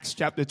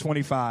chapter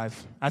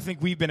 25. I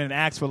think we've been in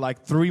Acts for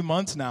like 3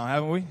 months now,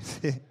 haven't we?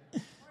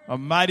 A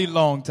mighty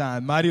long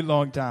time, mighty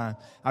long time.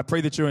 I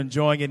pray that you're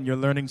enjoying it and you're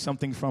learning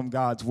something from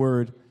God's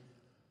word.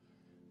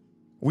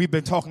 We've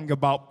been talking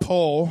about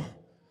Paul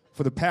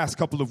for the past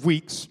couple of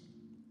weeks,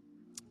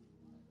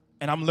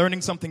 and I'm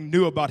learning something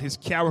new about his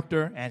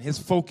character and his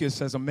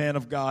focus as a man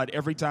of God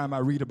every time I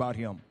read about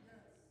him.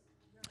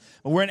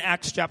 But we're in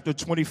Acts chapter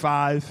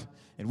 25,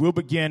 and we'll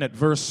begin at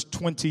verse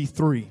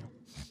 23.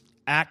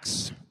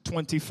 Acts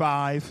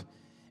 25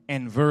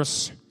 and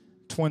verse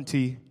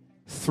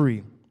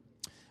 23.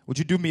 Would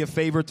you do me a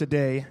favor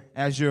today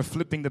as you're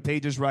flipping the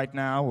pages right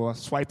now or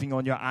swiping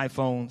on your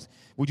iPhones?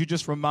 Would you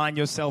just remind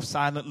yourself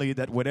silently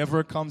that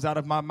whatever comes out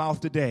of my mouth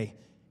today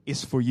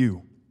is for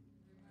you?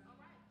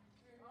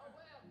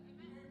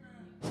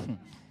 I'm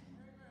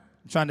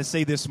trying to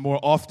say this more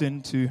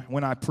often to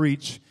when I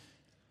preach.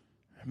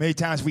 Many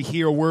times we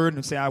hear a word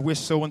and say, I wish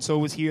so-and-so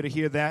was here to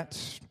hear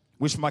that.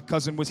 Wish my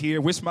cousin was here.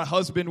 Wish my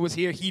husband was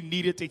here. He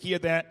needed to hear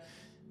that.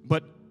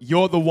 But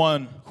you're the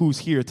one who's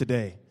here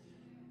today.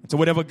 And so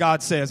whatever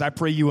God says, I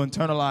pray you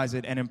internalize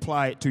it and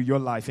apply it to your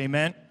life.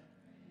 Amen?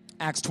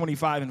 Acts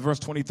 25 and verse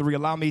 23.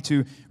 Allow me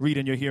to read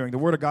in your hearing. The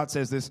word of God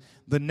says this.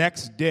 The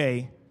next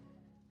day,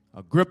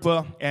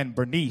 Agrippa and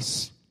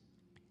Bernice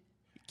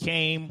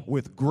came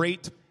with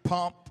great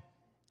pomp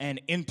and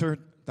entered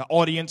the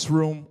audience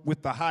room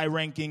with the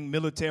high-ranking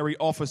military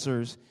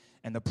officers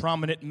and the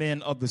prominent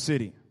men of the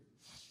city.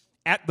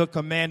 At the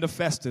command of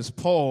Festus,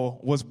 Paul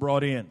was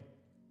brought in.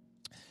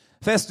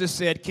 Festus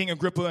said, King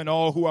Agrippa and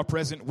all who are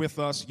present with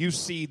us, you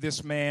see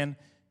this man,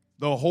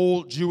 the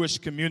whole Jewish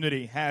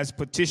community has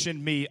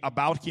petitioned me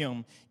about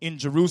him in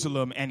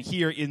Jerusalem and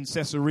here in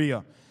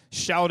Caesarea,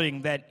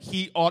 shouting that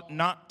he ought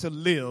not to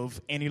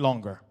live any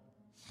longer.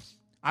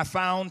 I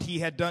found he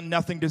had done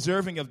nothing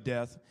deserving of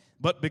death,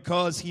 but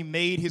because he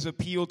made his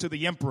appeal to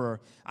the emperor,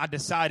 I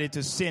decided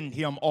to send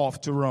him off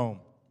to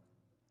Rome.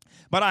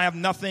 But I have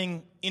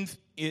nothing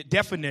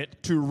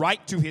definite to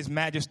write to his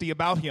majesty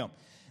about him.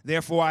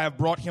 Therefore, I have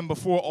brought him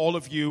before all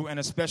of you, and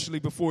especially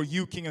before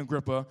you, King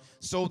Agrippa,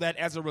 so that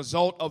as a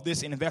result of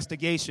this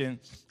investigation,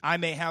 I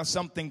may have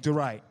something to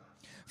write.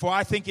 For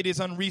I think it is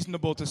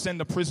unreasonable to send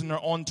a prisoner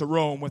on to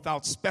Rome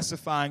without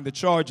specifying the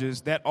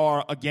charges that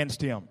are against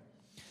him.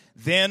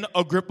 Then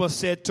Agrippa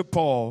said to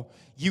Paul,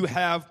 you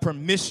have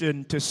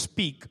permission to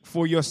speak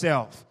for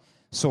yourself.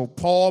 So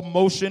Paul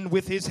motioned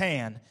with his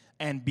hand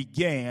and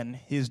began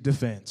his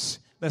defense.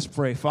 Let's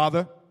pray.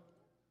 Father,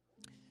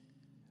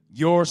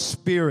 your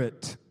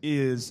spirit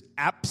is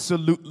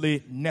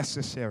absolutely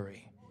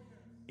necessary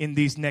in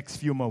these next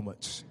few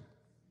moments.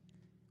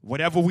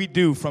 Whatever we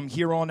do from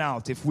here on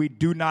out, if we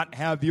do not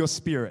have your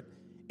spirit,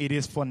 it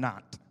is for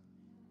naught.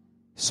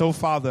 So,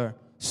 Father,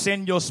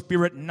 send your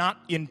spirit not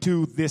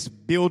into this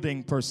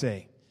building per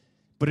se,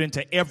 but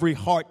into every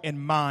heart and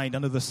mind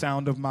under the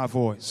sound of my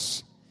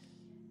voice.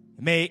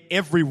 May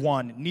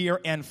everyone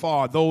near and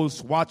far,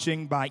 those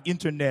watching by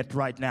internet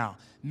right now,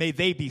 may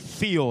they be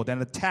filled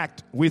and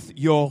attacked with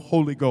your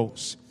Holy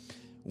Ghost.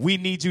 We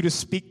need you to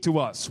speak to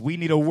us. We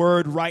need a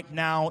word right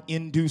now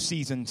in due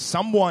season.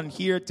 Someone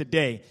here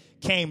today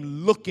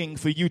came looking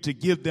for you to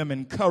give them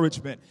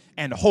encouragement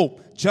and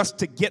hope just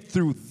to get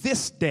through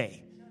this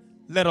day,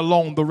 let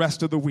alone the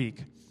rest of the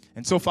week.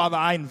 And so, Father,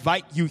 I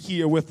invite you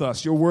here with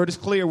us. Your word is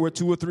clear. Where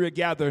 2 or 3 are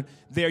gathered,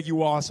 there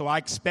you are. So I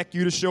expect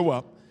you to show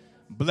up.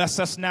 Bless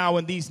us now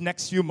in these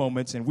next few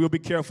moments, and we'll be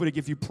careful to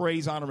give you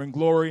praise, honor, and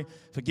glory.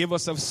 Forgive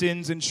us of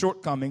sins and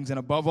shortcomings, and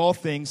above all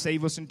things,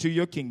 save us into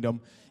your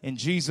kingdom. In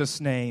Jesus'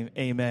 name,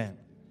 amen.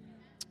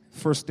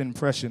 First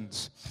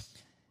impressions.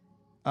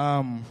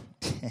 When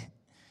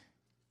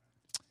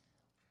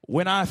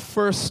I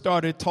first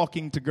started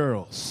talking to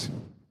girls,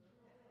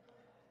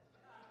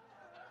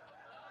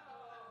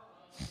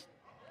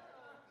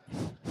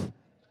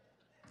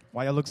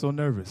 why y'all look so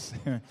nervous?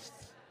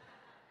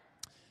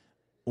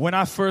 When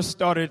I first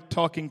started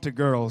talking to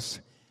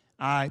girls,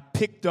 I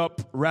picked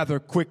up rather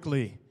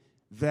quickly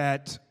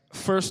that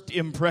first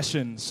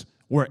impressions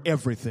were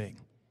everything.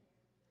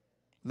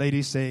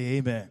 Ladies, say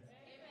amen.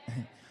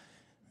 Amen.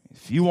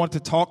 If you want to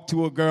talk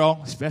to a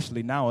girl,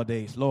 especially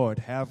nowadays, Lord,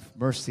 have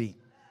mercy.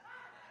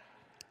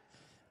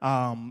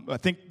 I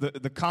think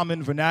the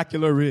common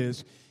vernacular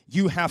is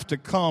you have to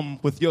come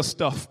with your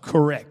stuff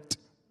correct.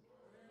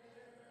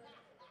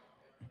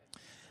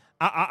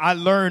 I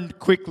learned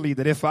quickly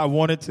that if I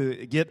wanted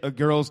to get a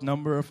girl's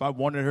number, if I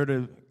wanted her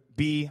to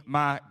be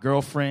my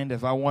girlfriend,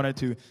 if I wanted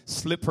to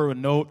slip her a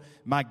note,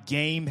 my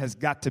game has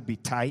got to be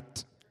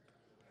tight.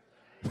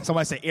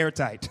 Somebody say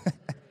airtight.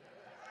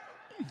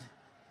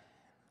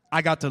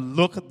 I got to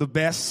look the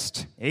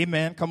best.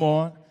 Amen. Come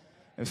on.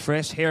 A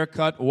fresh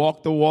haircut,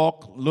 walk the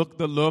walk, look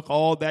the look,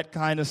 all that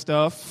kind of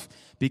stuff.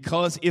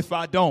 Because if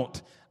I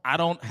don't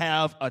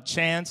have a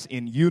chance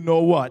in you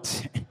know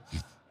what.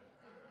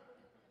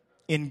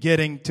 In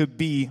getting to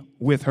be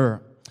with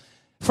her.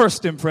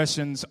 First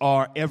impressions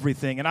are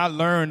everything. And I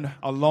learned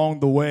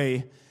along the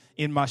way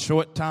in my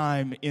short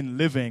time in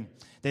living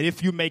that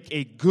if you make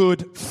a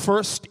good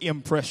first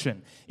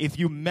impression, if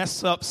you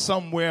mess up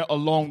somewhere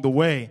along the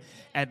way,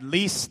 at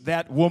least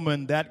that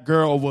woman, that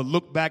girl will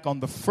look back on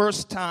the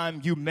first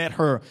time you met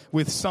her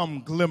with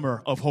some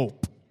glimmer of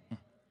hope.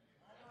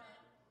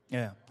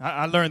 Yeah,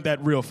 I learned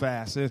that real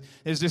fast.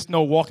 There's just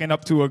no walking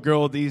up to a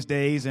girl these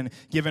days and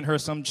giving her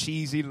some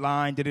cheesy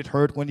line. Did it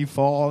hurt when you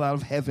fall out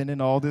of heaven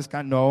and all this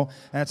kind? No,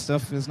 that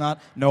stuff is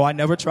not. No, I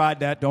never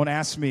tried that. Don't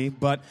ask me.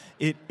 But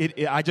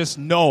I just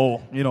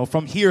know,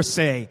 from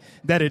hearsay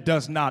that it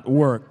does not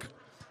work.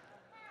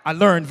 I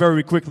learned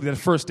very quickly that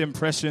first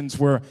impressions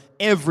were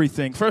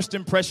everything. First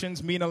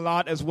impressions mean a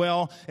lot as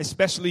well,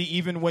 especially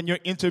even when you're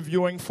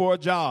interviewing for a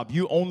job.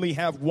 You only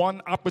have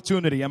one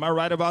opportunity. Am I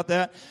right about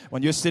that?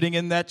 When you're sitting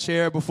in that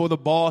chair before the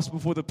boss,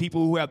 before the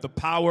people who have the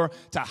power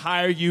to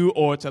hire you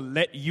or to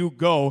let you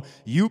go,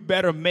 you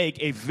better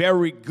make a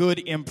very good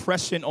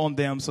impression on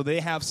them so they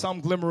have some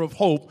glimmer of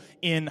hope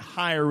in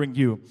hiring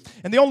you.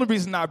 And the only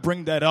reason I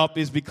bring that up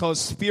is because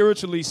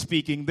spiritually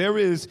speaking, there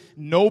is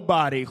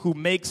nobody who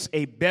makes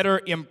a better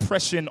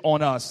impression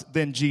on us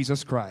than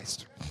Jesus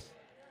Christ.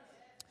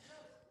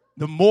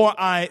 The more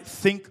I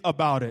think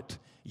about it,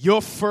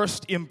 your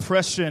first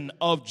impression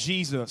of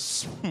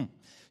Jesus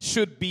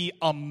should be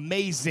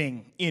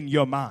amazing in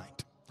your mind.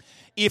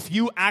 If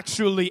you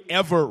actually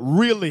ever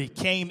really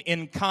came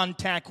in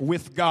contact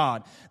with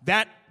God,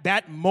 that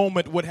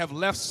moment would have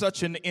left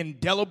such an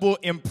indelible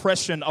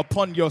impression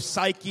upon your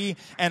psyche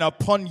and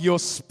upon your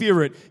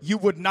spirit. You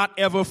would not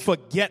ever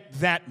forget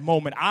that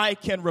moment. I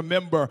can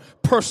remember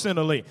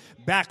personally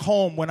back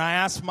home when I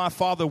asked my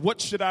father,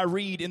 what should I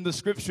read in the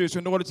scriptures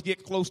in order to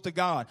get close to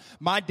God?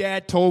 My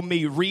dad told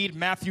me, read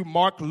Matthew,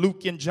 Mark,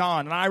 Luke, and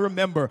John. And I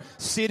remember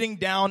sitting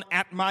down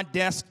at my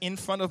desk in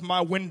front of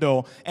my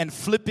window and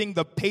flipping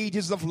the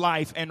pages of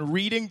life and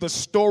reading the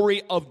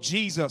story of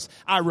Jesus.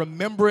 I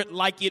remember it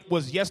like it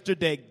was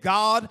yesterday.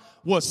 God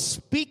was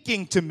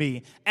speaking to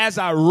me as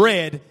I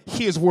read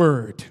his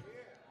word.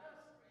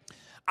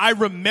 I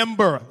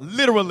remember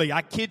literally,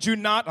 I kid you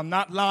not, I'm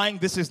not lying,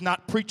 this is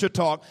not preacher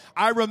talk.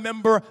 I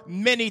remember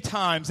many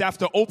times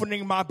after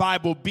opening my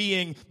Bible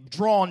being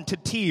drawn to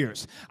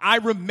tears. I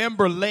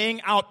remember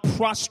laying out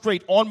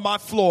prostrate on my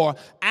floor,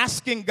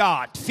 asking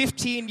God,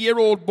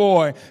 15-year-old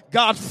boy,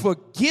 God,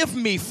 forgive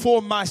me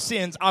for my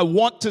sins. I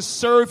want to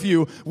serve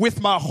you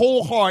with my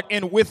whole heart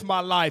and with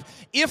my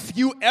life. If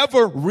you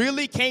ever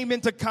really came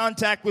into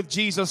contact with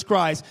Jesus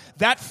Christ,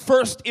 that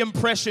first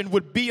impression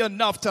would be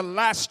enough to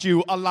last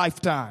you a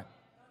lifetime.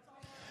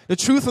 The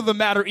truth of the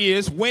matter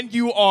is, when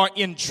you are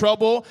in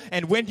trouble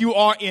and when you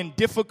are in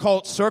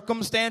difficult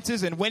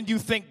circumstances and when you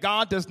think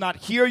God does not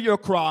hear your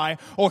cry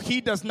or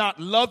he does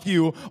not love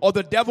you or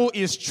the devil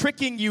is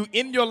tricking you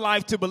in your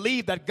life to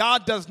believe that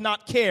God does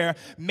not care,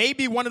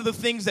 maybe one of the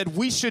things that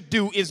we should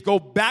do is go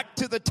back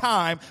to the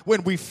time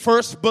when we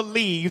first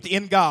believed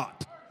in God.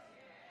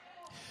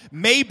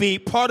 Maybe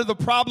part of the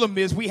problem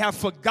is we have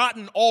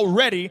forgotten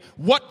already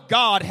what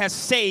God has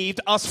saved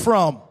us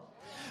from.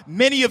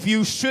 Many of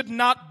you should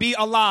not be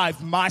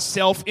alive,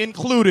 myself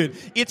included.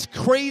 It's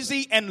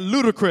crazy and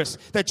ludicrous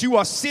that you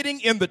are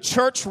sitting in the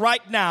church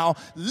right now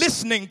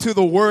listening to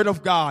the word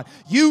of God.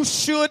 You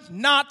should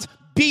not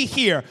be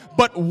here.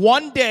 But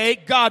one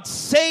day, God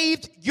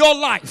saved your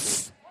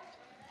life,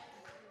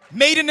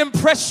 made an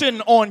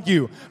impression on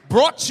you,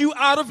 brought you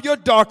out of your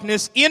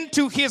darkness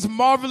into his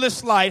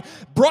marvelous light,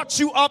 brought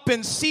you up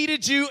and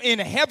seated you in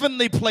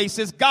heavenly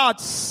places.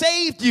 God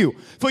saved you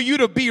for you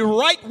to be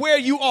right where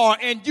you are,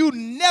 and you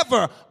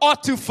never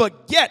ought to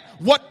forget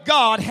what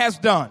God has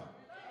done.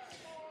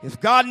 If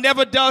God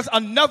never does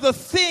another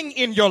thing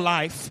in your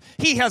life,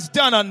 he has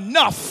done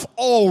enough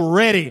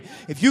already.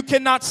 If you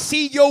cannot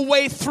see your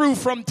way through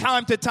from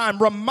time to time,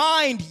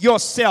 remind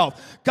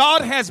yourself,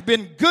 God has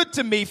been good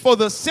to me for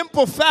the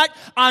simple fact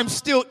I'm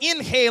still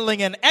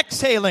inhaling and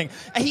exhaling.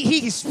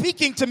 He's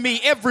speaking to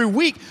me every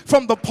week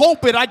from the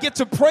pulpit. I get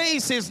to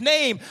praise his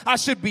name. I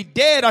should be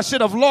dead. I should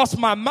have lost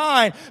my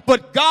mind.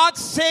 But God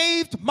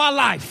saved my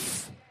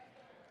life.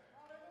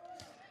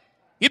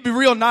 It'd be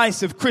real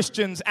nice if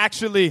Christians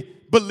actually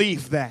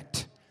believe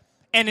that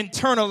and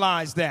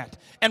internalize that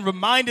and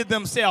reminded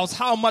themselves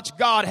how much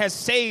God has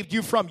saved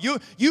you from.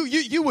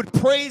 You would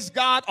praise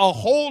God a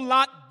whole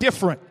lot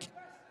different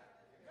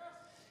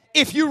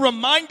if you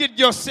reminded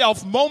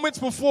yourself moments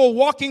before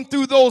walking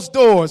through those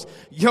doors,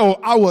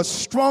 I was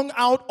strung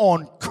out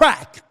on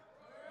crack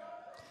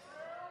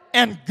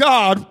and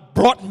God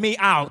brought me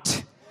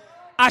out.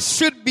 I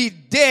should be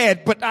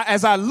dead, but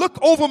as I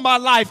look over my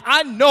life,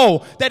 I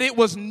know that it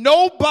was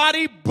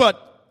nobody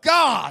but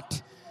God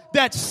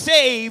that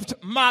saved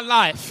my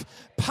life.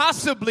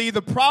 Possibly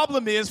the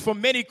problem is for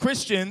many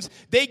Christians,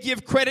 they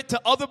give credit to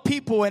other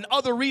people and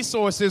other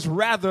resources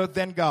rather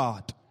than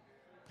God.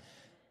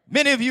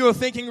 Many of you are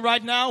thinking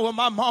right now, well,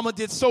 my mama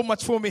did so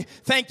much for me.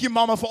 Thank you,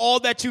 mama, for all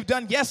that you've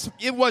done. Yes,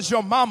 it was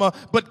your mama,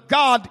 but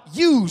God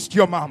used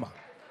your mama.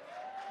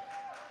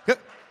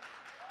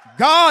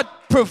 God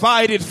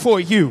provided for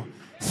you.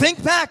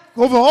 think back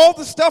over all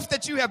the stuff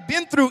that you have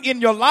been through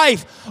in your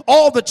life,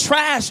 all the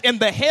trash and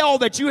the hell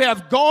that you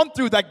have gone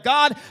through that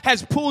God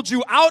has pulled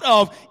you out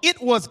of.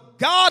 It was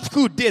God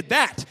who did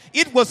that.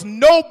 It was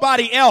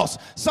nobody else.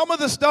 Some of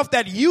the stuff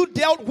that you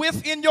dealt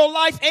with in your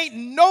life, ain't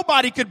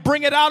nobody could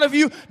bring it out of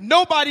you.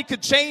 Nobody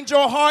could change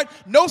your heart.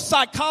 No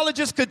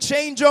psychologist could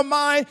change your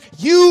mind.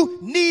 You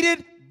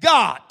needed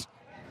God.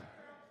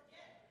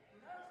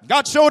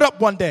 God showed up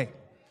one day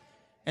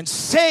and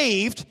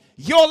saved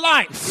your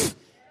life.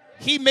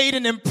 He made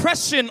an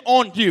impression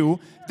on you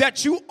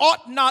that you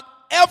ought not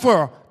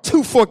ever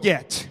to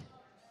forget.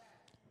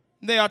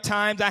 There are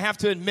times I have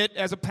to admit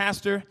as a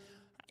pastor,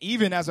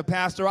 even as a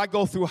pastor, I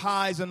go through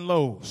highs and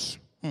lows.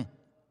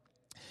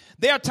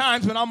 There are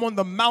times when I'm on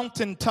the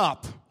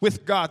mountaintop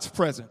with God's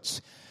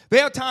presence.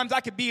 There are times I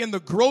could be in the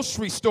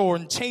grocery store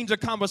and change a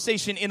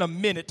conversation in a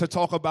minute to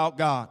talk about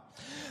God.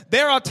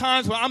 There are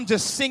times when I'm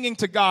just singing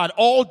to God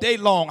all day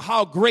long.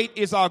 How great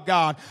is our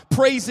God,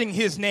 praising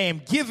his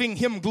name, giving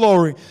him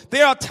glory.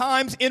 There are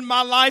times in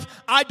my life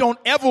I don't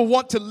ever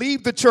want to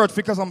leave the church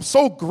because I'm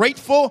so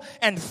grateful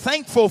and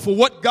thankful for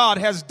what God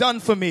has done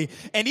for me.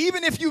 And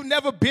even if you've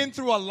never been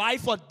through a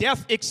life or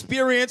death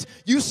experience,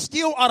 you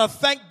still ought to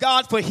thank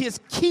God for his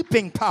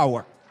keeping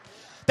power.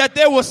 That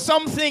there were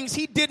some things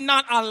he did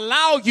not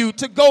allow you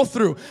to go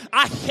through.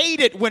 I hate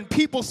it when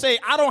people say,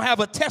 I don't have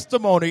a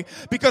testimony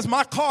because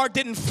my car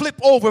didn't flip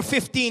over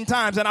 15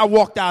 times and I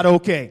walked out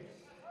okay.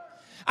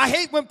 I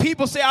hate when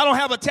people say, I don't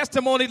have a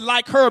testimony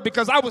like her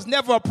because I was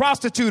never a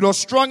prostitute or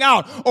strung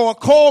out or a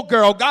call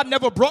girl. God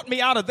never brought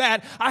me out of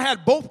that. I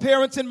had both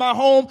parents in my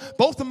home.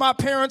 Both of my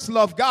parents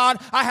love God.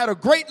 I had a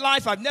great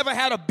life. I've never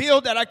had a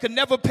bill that I could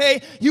never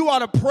pay. You ought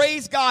to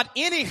praise God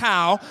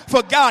anyhow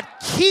for God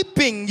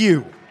keeping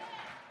you.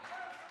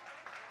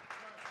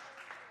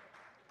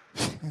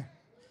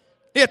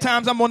 There are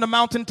times I'm on the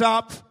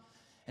mountaintop,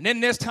 and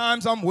then there's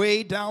times I'm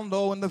way down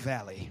low in the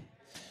valley.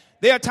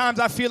 There are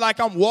times I feel like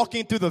I'm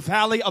walking through the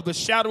valley of the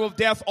shadow of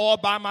death all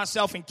by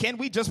myself. And can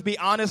we just be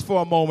honest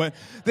for a moment?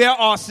 There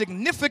are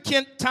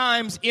significant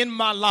times in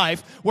my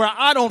life where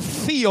I don't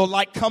feel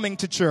like coming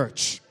to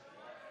church.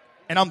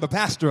 And I'm the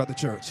pastor of the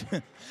church.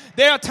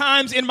 There are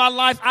times in my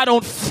life I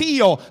don't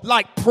feel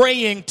like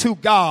praying to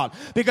God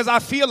because I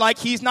feel like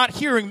he's not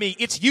hearing me.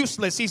 It's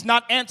useless. He's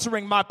not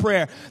answering my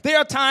prayer. There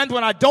are times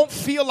when I don't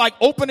feel like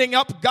opening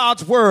up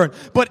God's word.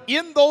 But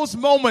in those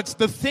moments,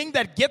 the thing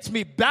that gets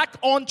me back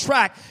on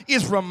track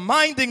is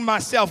reminding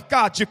myself,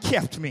 God, you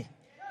kept me.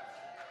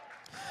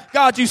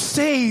 God, you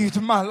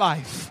saved my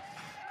life.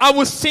 I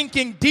was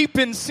sinking deep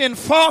in sin,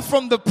 far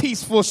from the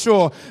peaceful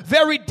shore,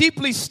 very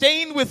deeply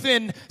stained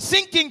within,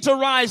 sinking to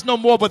rise no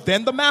more. But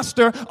then the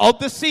master of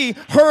the sea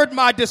heard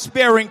my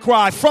despairing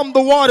cry. From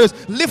the waters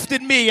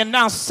lifted me, and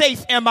now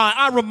safe am I.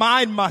 I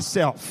remind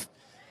myself.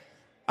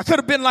 I could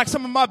have been like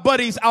some of my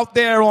buddies out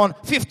there on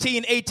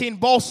 1518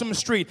 Balsam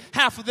Street.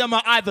 Half of them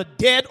are either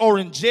dead or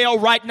in jail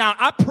right now.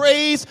 I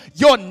praise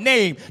your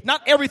name.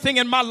 Not everything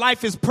in my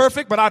life is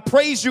perfect, but I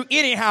praise you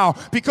anyhow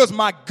because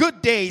my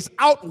good days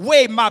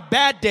outweigh my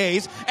bad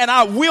days, and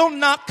I will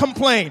not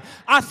complain.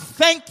 I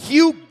thank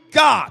you,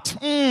 God.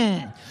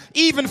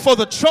 Even for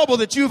the trouble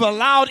that you've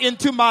allowed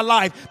into my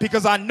life,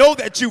 because I know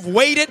that you've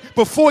waited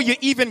before you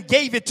even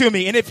gave it to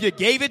me. And if you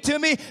gave it to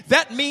me,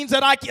 that means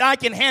that I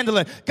can handle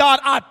it. God,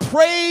 I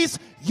praise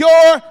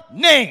your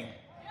name.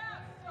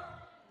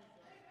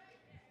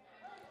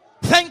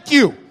 Thank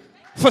you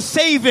for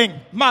saving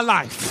my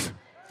life.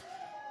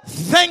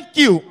 Thank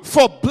you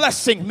for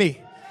blessing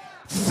me.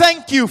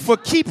 Thank you for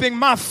keeping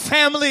my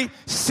family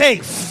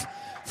safe.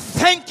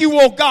 Thank you,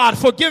 oh God,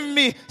 for giving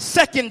me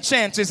second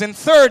chances and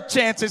third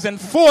chances and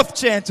fourth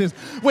chances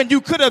when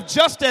you could have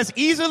just as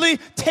easily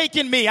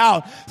taken me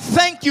out.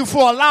 Thank you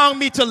for allowing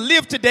me to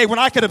live today when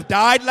I could have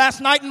died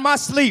last night in my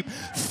sleep.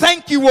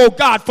 Thank you, oh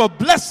God, for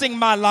blessing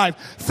my life.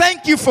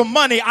 Thank you for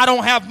money. I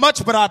don't have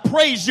much, but I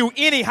praise you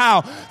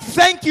anyhow.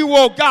 Thank you,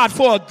 oh God,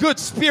 for a good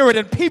spirit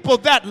and people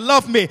that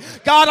love me.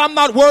 God, I'm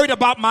not worried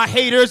about my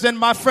haters and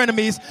my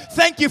frenemies.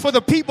 Thank you for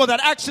the people that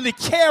actually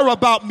care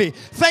about me.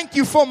 Thank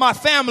you for my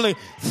family.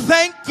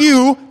 Thank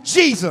you,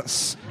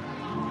 Jesus.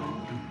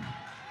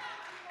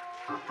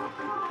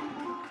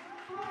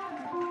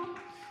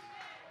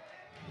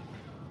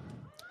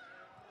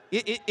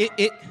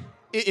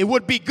 It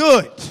would be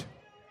good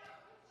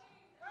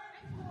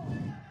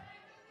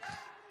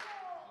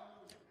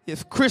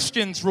if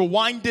Christians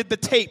rewinded the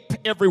tape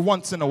every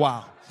once in a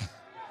while.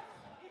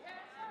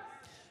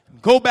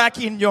 Go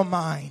back in your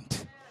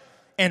mind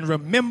and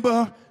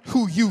remember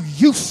who you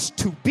used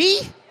to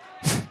be.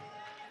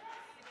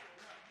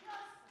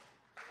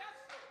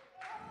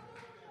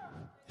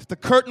 If the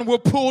curtain were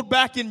pulled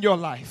back in your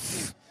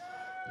life,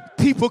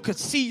 people could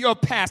see your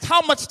past.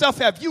 How much stuff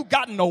have you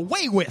gotten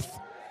away with?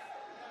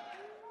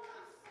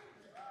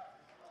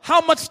 How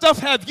much stuff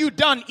have you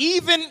done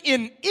even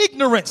in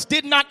ignorance,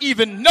 did not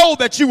even know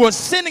that you were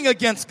sinning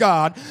against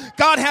God?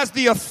 God has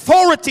the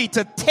authority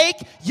to take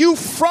you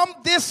from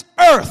this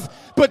earth,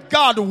 but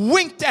God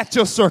winked at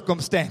your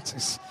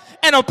circumstances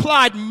and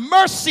applied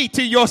mercy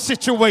to your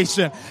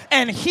situation.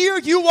 And here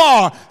you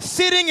are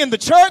sitting in the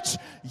church.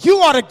 You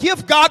ought to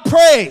give God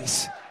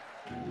praise.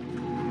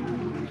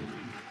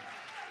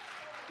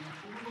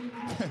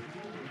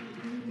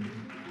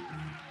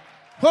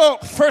 Oh,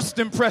 first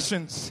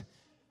impressions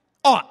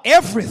are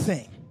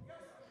everything.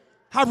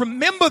 I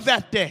remember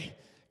that day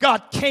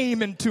God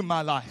came into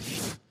my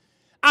life.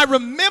 I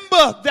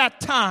remember that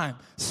time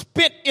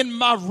spent in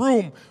my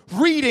room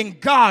reading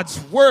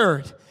God's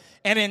word.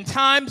 And in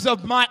times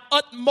of my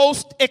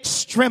utmost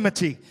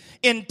extremity,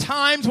 in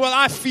times when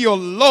I feel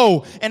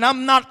low and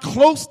I'm not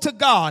close to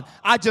God,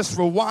 I just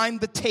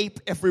rewind the tape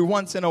every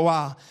once in a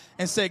while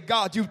and say,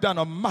 God, you've done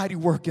a mighty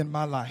work in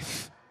my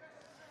life.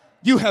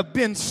 You have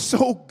been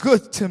so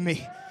good to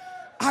me.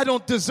 I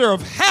don't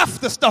deserve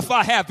half the stuff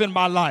I have in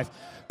my life.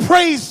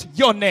 Praise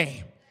your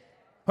name.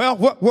 Well,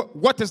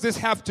 what does this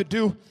have to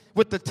do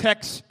with the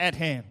text at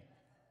hand?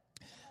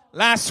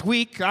 Last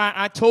week,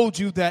 I told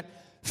you that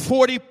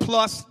 40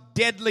 plus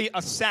deadly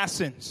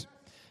assassins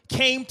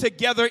came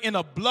together in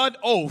a blood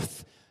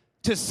oath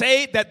to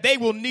say that they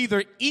will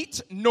neither eat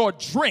nor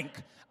drink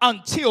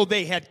until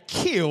they had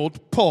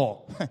killed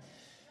Paul.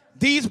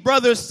 These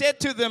brothers said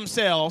to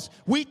themselves,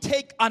 we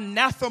take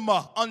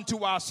anathema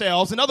unto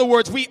ourselves. In other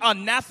words, we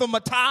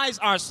anathematize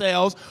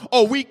ourselves,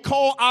 or we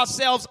call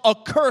ourselves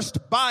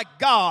accursed by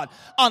God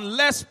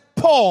unless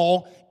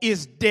Paul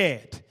is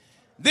dead.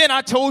 Then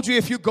I told you,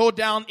 if you go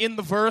down in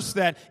the verse,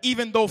 that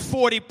even though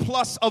 40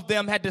 plus of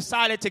them had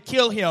decided to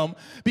kill him,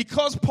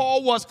 because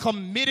Paul was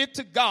committed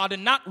to God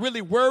and not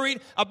really worried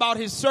about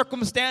his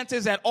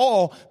circumstances at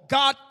all,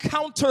 God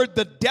countered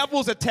the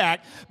devil's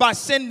attack by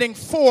sending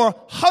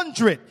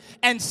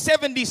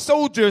 470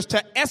 soldiers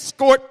to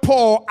escort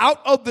Paul out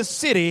of the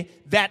city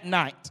that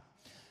night.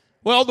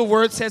 Well, the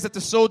word says that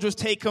the soldiers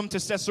take him to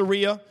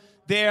Caesarea.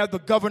 There, the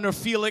governor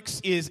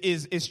Felix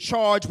is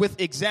charged with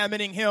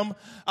examining him.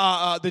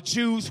 The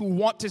Jews who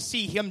want to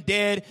see him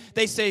dead,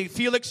 they say,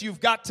 Felix,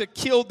 you've got to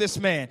kill this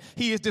man.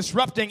 He is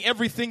disrupting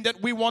everything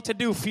that we want to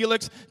do.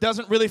 Felix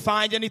doesn't really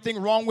find anything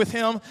wrong with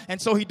him,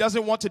 and so he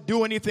doesn't want to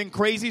do anything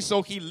crazy,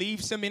 so he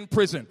leaves him in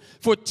prison.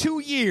 For 2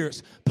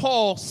 years,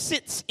 Paul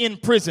sits in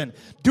prison.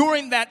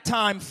 During that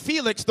time,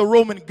 Felix, the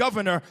Roman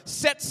governor,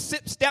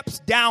 steps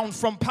down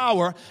from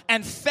power,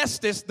 and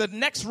Festus, the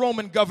next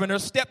Roman governor,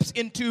 steps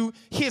into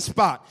his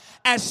spot.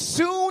 As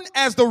soon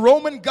as the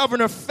Roman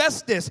governor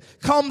Festus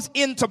comes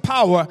into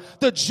power,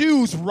 the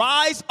Jews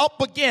rise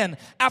up again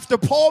after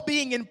Paul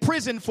being in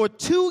prison for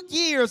 2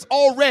 years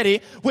already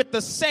with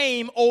the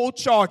same old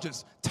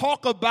charges.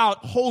 Talk about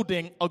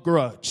holding a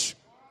grudge.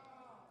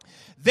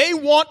 They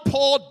want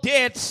Paul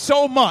dead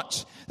so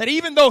much that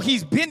even though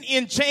he's been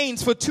in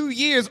chains for 2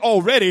 years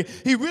already,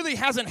 he really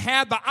hasn't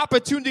had the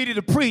opportunity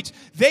to preach.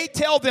 They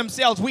tell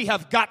themselves, we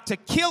have got to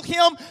kill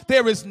him.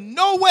 There is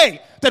no way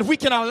that we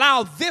can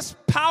allow this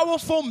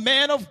powerful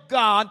man of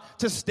God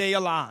to stay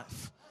alive.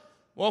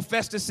 Well,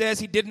 Festus says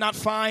he did not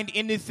find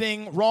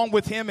anything wrong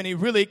with him, and he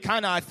really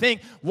kind of, I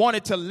think,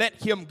 wanted to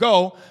let him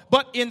go.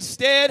 But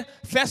instead,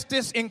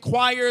 Festus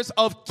inquires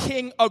of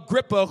King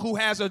Agrippa, who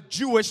has a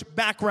Jewish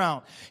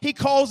background. He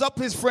calls up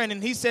his friend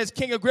and he says,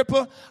 King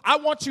Agrippa, I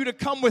want you to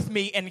come with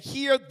me and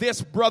hear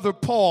this brother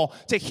Paul,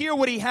 to hear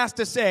what he has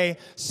to say,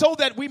 so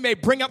that we may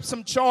bring up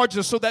some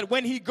charges, so that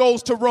when he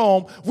goes to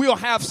Rome, we'll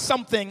have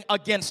something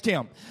against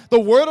him. The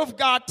Word of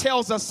God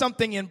tells us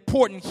something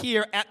important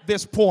here at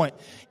this point.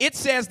 It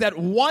says that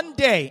one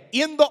day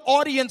in the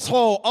audience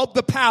hall of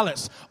the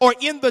palace, or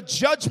in the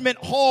judgment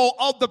hall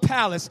of the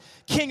palace,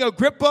 King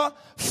Agrippa,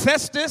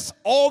 Festus,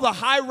 all the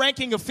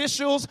high-ranking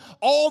officials,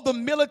 all the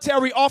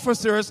military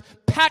officers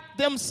packed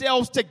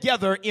themselves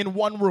together in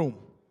one room.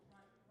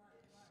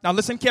 Now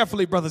listen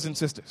carefully, brothers and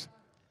sisters.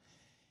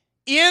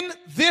 In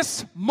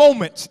this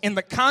moment, in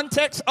the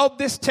context of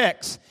this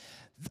text,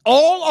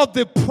 all of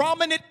the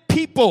prominent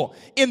people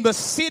in the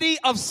city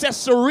of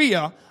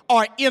Caesarea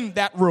are in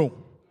that room.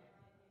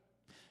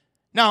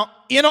 Now,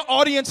 in an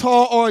audience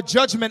hall or a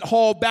judgment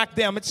hall back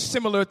then, it's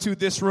similar to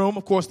this room.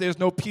 Of course, there's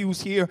no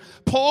pews here.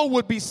 Paul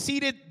would be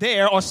seated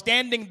there or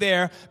standing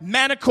there,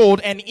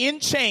 manacled and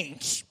in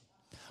chains,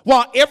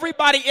 while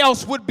everybody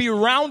else would be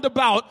round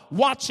about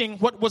watching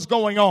what was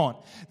going on.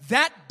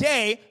 That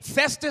day,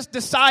 Festus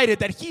decided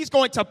that he's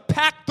going to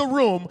pack the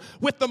room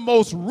with the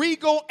most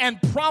regal and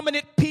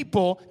prominent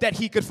people that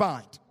he could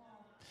find.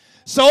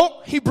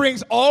 So he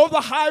brings all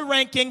the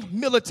high-ranking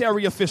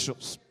military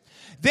officials.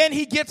 Then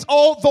he gets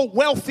all the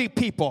wealthy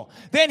people.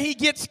 Then he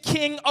gets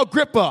King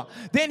Agrippa.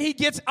 Then he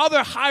gets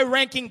other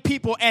high-ranking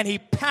people, and he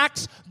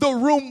packs the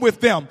room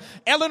with them.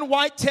 Ellen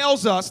White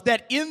tells us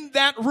that in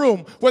that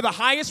room were the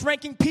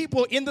highest-ranking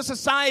people in the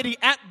society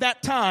at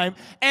that time,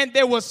 and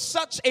there was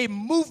such a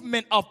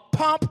movement of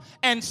pomp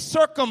and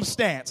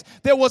circumstance.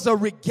 There was a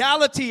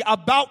regality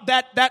about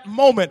that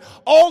moment.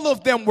 All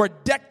of them were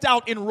decked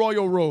out in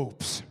royal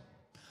robes.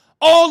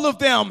 All of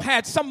them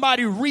had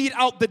somebody read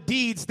out the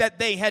deeds that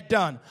they had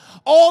done.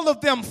 All of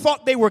them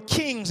thought they were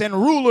kings and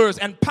rulers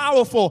and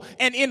powerful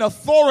and in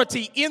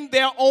authority in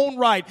their own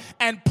right.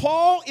 And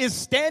Paul is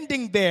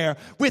standing there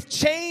with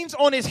chains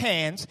on his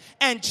hands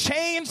and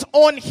chains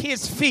on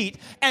his feet.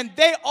 And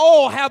they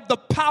all have the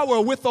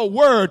power with a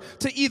word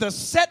to either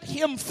set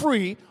him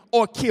free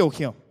or kill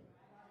him.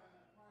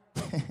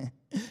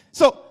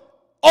 So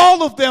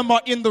all of them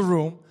are in the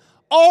room.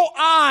 All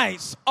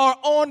eyes are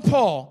on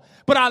Paul.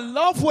 But I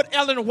love what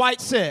Ellen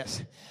White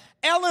says.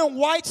 Ellen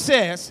White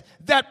says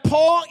that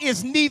Paul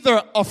is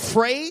neither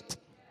afraid,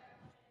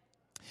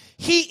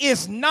 he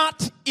is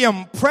not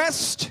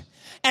impressed,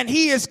 and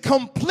he is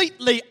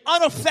completely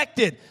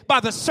unaffected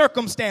by the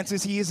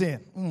circumstances he is in.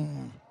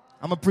 I'm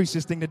going to preach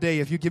this thing today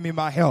if you give me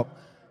my help.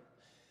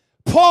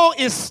 Paul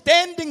is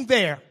standing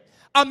there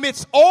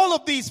amidst all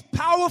of these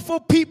powerful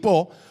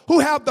people who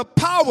have the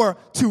power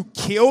to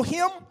kill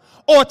him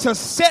or to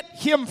set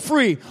him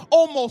free.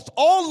 Almost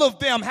all of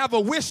them have a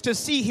wish to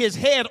see his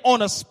head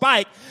on a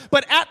spike.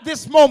 But at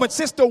this moment,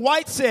 Sister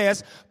White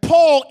says,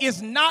 Paul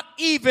is not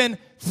even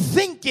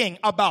thinking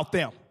about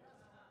them.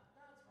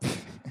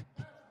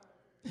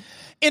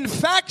 In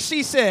fact,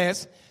 she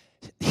says,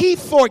 he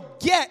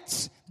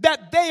forgets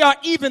that they are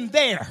even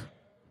there.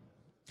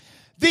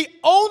 The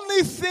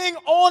only thing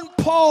on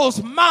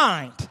Paul's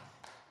mind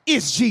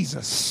is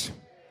Jesus.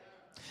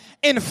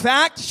 In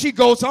fact, she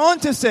goes on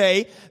to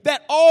say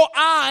that all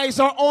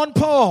eyes are on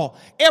Paul.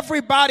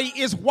 Everybody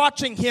is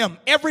watching him.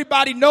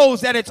 Everybody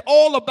knows that it's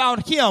all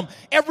about him.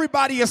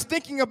 Everybody is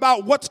thinking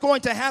about what's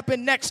going to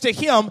happen next to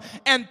him.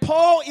 And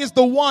Paul is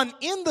the one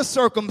in the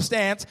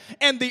circumstance,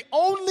 and the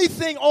only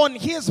thing on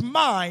his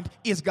mind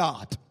is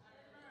God.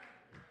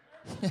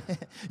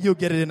 You'll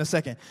get it in a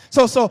second.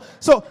 So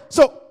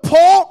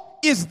Paul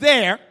is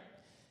there.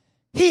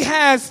 He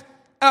has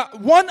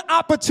one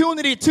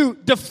opportunity to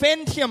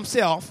defend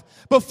himself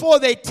before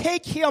they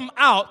take him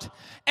out,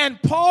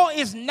 and Paul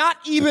is not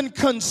even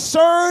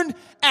concerned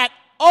at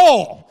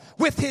all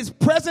with his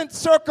present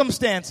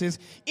circumstances.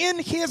 In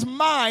his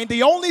mind,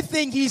 the only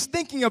thing he's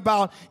thinking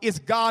about is,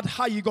 God,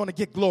 how are you going to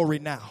get glory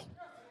now?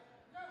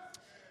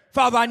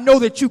 Father, I know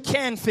that you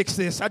can fix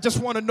this. I just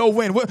want to know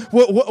when.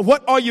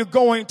 What are you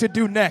going to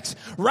do next?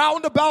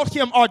 Round about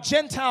him are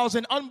Gentiles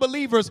and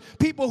unbelievers,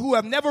 people who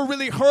have never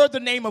really heard the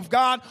name of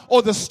God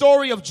or the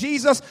story of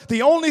Jesus.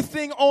 The only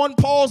thing on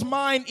Paul's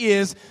mind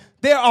is,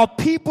 there are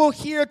people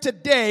here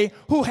today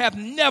who have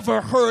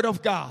never heard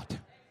of God.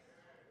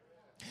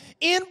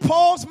 In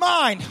Paul's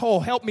mind, oh,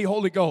 help me,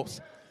 Holy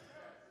Ghost,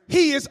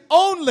 he is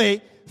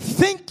only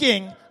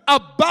thinking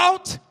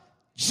about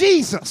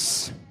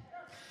Jesus.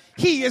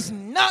 He is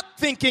not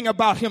thinking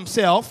about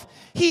himself.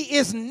 He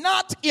is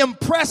not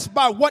impressed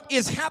by what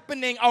is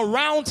happening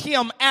around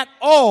him at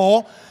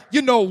all.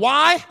 You know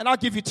why? And I'll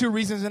give you 2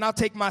 reasons, and I'll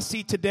take my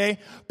seat today.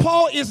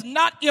 Paul is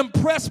not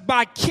impressed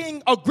by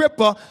King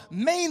Agrippa,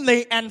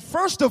 mainly and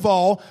first of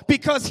all,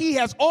 because he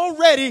has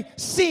already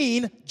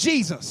seen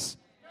Jesus.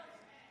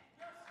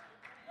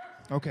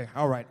 Okay,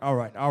 all right.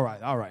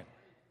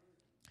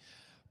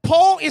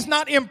 Paul is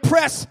not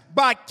impressed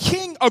by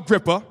King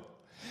Agrippa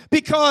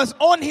because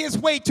on his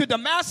way to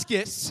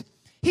Damascus,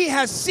 he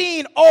has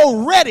seen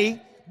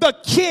already the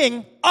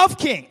King of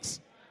Kings.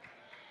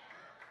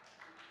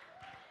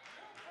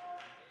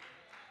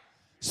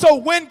 So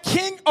when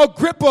King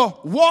Agrippa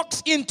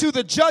walks into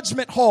the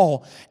judgment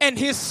hall and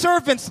his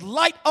servants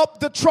light up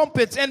the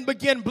trumpets and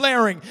begin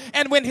blaring,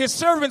 and when his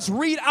servants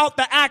read out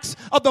the acts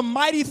of the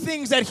mighty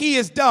things that he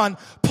has done,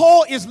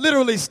 Paul is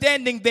literally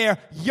standing there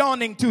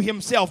yawning to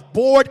himself,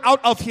 bored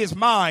out of his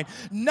mind.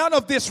 None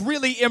of this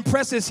really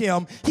impresses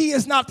him. He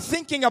is not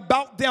thinking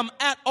about them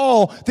at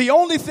all. The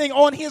only thing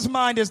on his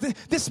mind is,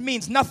 this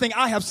means nothing.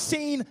 I have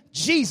seen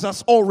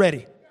Jesus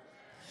already.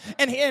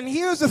 And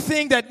here's the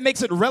thing that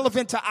makes it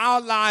relevant to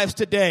our lives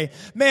today.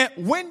 Man,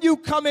 when you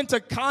come into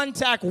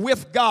contact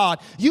with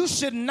God, you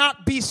should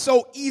not be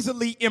so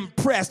easily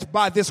impressed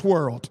by this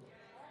world.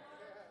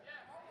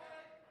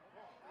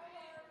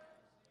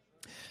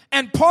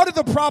 And part of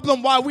the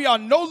problem why we are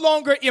no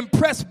longer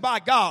impressed by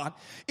God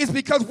is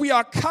because we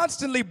are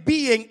constantly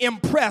being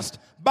impressed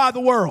by the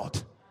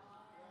world.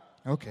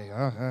 Okay,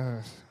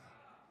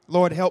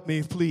 Lord, help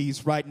me,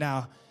 please, right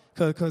now,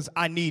 because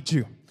I need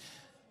you.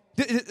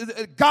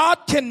 God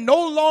can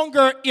no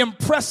longer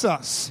impress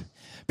us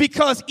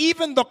because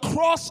even the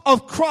cross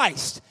of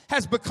Christ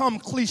has become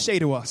cliche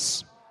to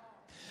us.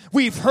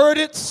 We've heard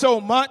it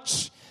so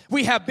much.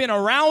 We have been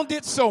around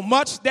it so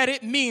much that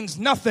it means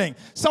nothing.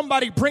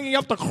 Somebody bringing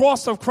up the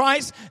cross of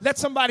Christ, let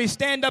somebody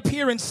stand up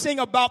here and sing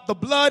about the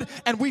blood,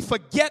 and we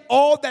forget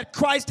all that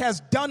Christ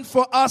has done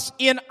for us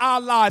in our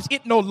lives.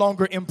 It no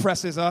longer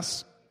impresses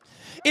us.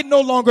 It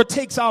no longer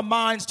takes our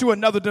minds to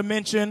another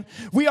dimension.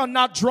 We are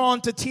not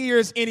drawn to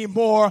tears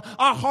anymore.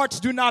 Our hearts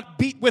do not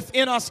beat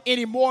within us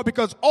anymore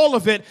because all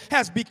of it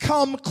has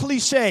become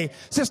cliche.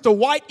 Sister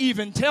White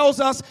even tells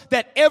us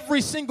that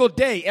every single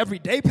day,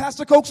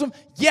 Pastor Coaxum?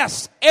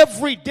 Yes,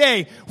 every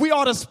day, we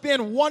ought to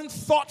spend one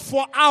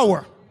thoughtful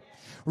hour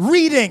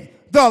reading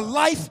the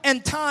life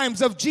and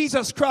times of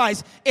Jesus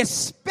Christ,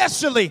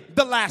 especially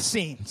the last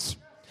scenes.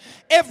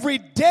 Every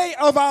day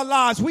of our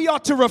lives, we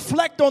ought to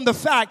reflect on the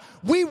fact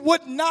we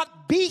would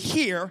not be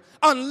here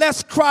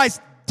unless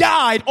Christ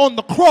died on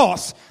the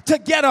cross to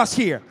get us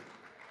here.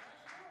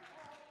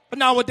 But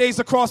nowadays,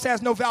 the cross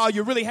has no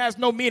value, really has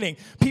no meaning.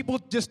 People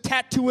just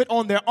tattoo it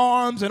on their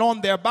arms and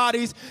on their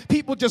bodies.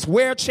 People just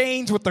wear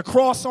chains with the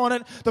cross on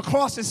it. The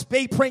cross is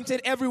spray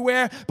painted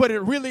everywhere, but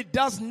it really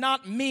does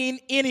not mean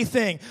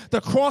anything.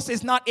 The cross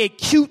is not a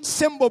cute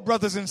symbol,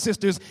 brothers and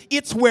sisters.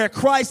 It's where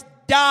Christ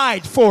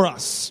died for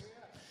us.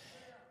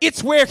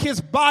 It's where his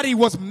body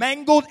was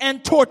mangled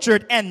and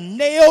tortured and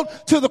nailed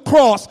to the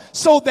cross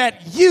so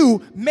that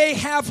you may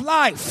have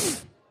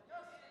life.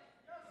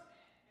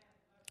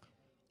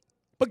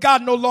 But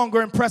God no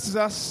longer impresses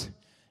us.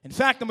 In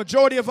fact, the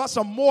majority of us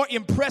are more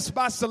impressed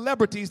by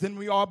celebrities than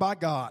we are by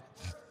God.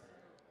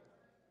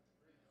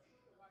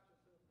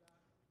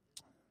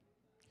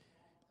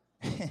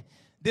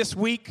 This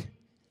week,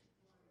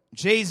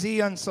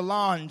 Jay-Z and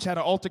Solange had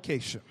an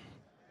altercation.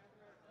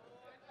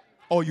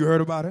 Oh, you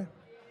heard about it?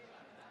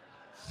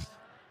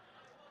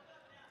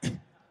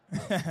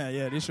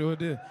 Yeah, they sure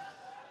did.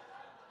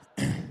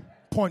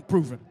 Point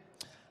proven.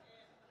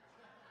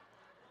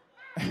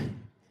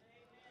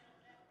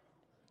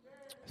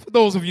 For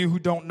those of you who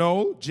don't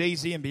know,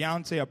 Jay-Z and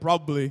Beyonce are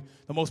probably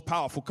the most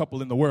powerful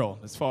couple in the world,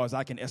 as far as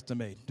I can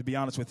estimate, to be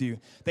honest with you.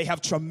 They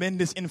have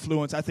tremendous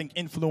influence, I think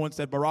influence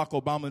that Barack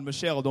Obama and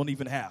Michelle don't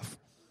even have.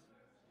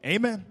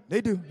 Amen.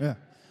 They do,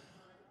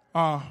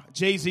 yeah.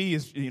 Jay-Z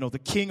is,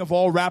 the king of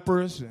all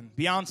rappers, and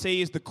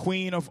Beyonce is the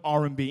queen of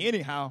R&B.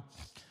 Anyhow,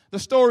 the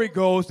story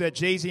goes that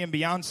Jay-Z and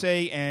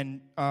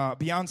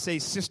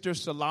Beyonce's sister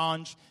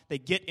Solange, they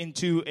get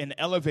into an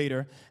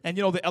elevator, and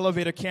the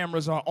elevator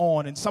cameras are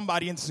on, and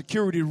somebody in the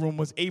security room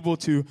was able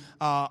to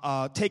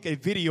take a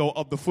video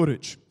of the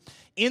footage.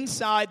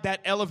 Inside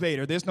that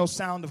elevator, there's no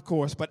sound, of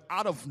course, but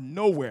out of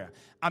nowhere,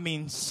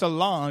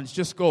 Solange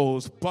just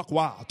goes buck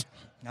wild.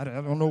 I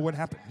don't know what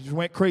happened. She just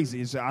went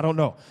crazy. I don't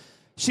know.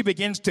 She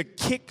begins to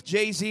kick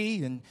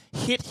Jay-Z and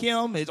hit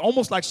him. It's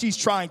almost like she's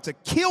trying to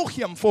kill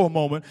him for a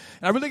moment.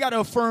 And I really got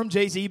to affirm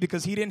Jay-Z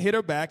because he didn't hit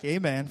her back.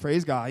 Amen.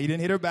 Praise God. He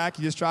didn't hit her back.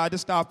 He just tried to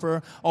stop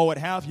her or what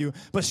have you.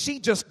 But she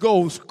just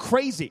goes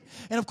crazy.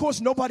 And, of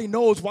course, nobody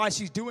knows why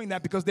she's doing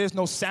that because there's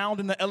no sound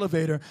in the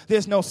elevator.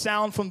 There's no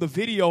sound from the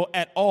video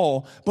at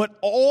all. But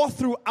all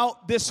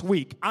throughout this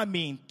week,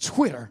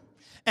 Twitter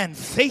and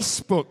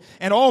Facebook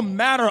and all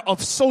manner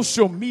of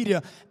social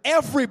media,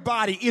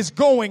 everybody is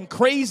going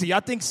crazy. I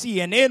think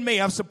CNN may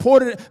have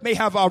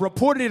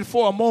reported it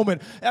for a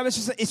moment.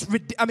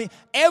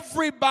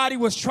 Everybody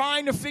was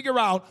trying to figure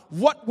out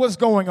what was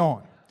going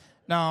on.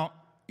 Now,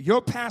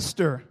 your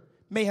pastor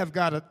may have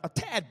got a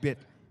tad bit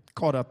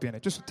caught up in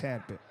it, just a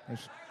tad bit.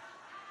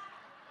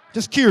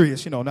 Just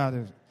curious,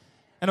 now.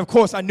 And of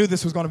course, I knew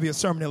this was going to be a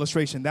sermon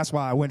illustration. That's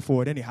why I went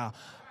for it anyhow.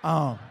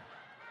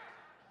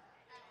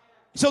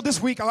 So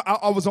this week,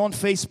 I was on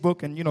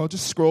Facebook and,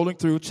 just scrolling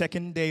through,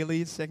 checking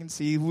daily, checking to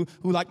see who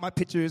liked my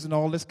pictures and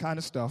all this kind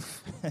of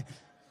stuff.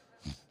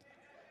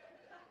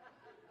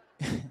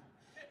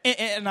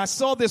 and I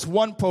saw this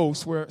one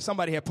post where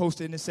somebody had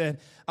posted and it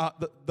said,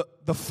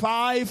 the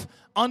 5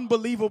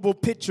 unbelievable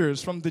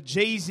pictures from the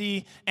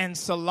Jay-Z and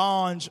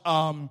Solange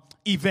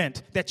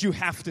event that you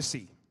have to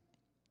see.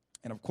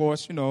 And of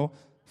course,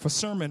 for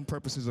sermon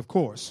purposes, of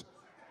course,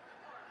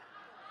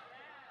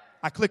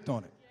 I clicked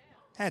on it.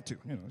 Had to,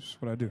 that's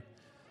what I do.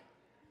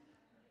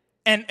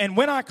 And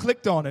when I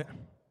clicked on it,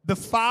 the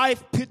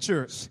 5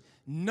 pictures,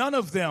 none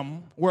of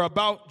them were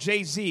about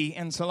Jay-Z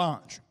and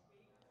Solange.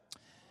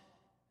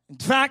 In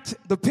fact,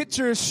 the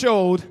pictures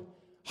showed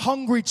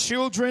hungry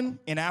children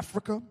in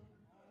Africa.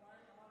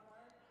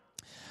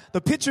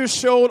 The pictures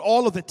showed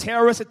all of the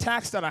terrorist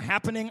attacks that are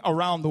happening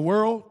around the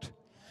world.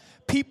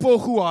 People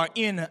who are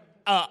in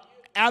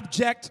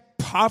abject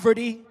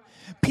poverty.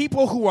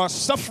 People who are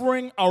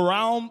suffering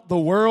around the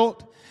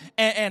world.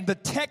 And the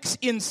text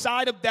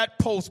inside of that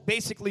post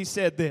basically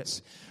said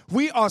this: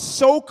 we are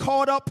so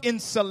caught up in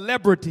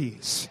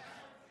celebrities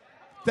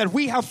that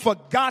we have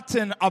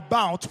forgotten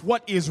about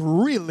what is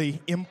really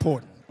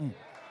important.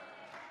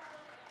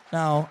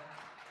 Now,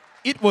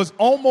 it was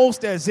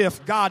almost as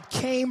if God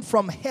came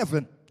from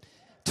heaven,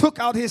 took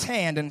out his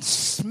hand and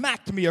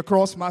smacked me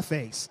across my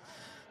face.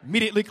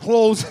 Immediately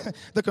closed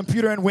the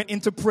computer and went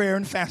into prayer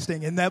and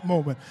fasting in that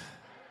moment.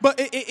 But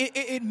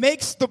it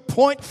makes the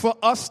point for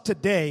us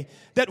today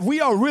that we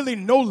are really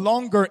no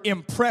longer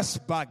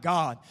impressed by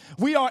God.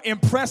 We are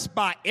impressed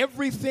by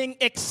everything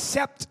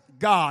except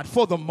God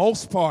for the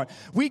most part.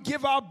 We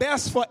give our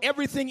best for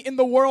everything in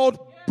the world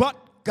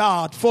but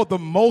God for the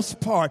most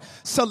part.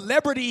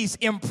 Celebrities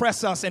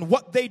impress us and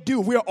what they do.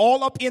 We're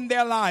all up in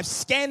their lives.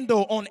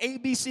 Scandal on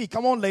ABC.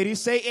 Come on,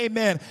 ladies, say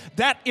amen.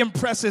 That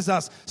impresses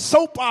us.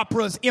 Soap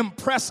operas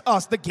impress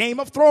us. The Game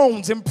of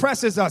Thrones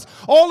impresses us.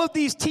 All of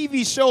these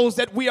TV shows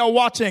that we are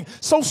watching,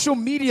 social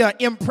media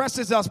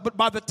impresses us. But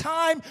by the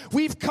time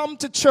we've come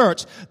to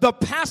church, the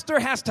pastor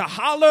has to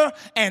holler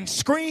and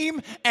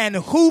scream and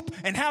hoop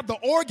and have the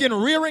organ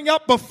rearing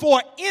up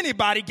before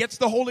anybody gets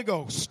the Holy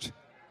Ghost.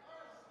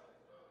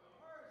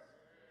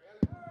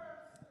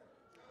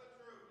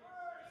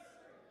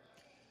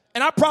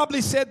 And I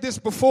probably said this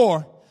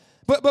before,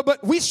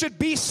 but we should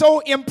be so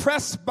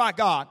impressed by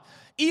God.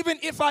 Even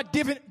if I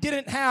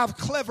didn't have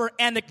clever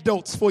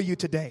anecdotes for you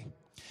today.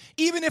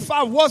 Even if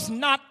I was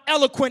not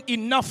eloquent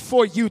enough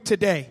for you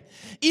today.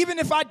 Even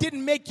if I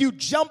didn't make you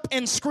jump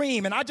and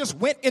scream and I just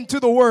went into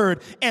the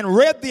Word and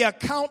read the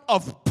account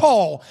of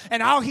Paul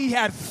and how he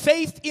had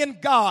faith in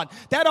God,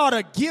 that ought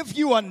to give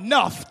you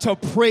enough to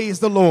praise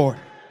the Lord.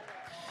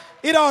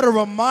 It ought to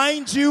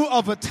remind you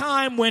of a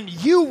time when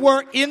you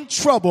were in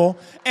trouble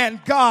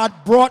and God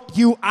brought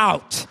you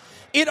out.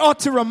 It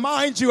ought to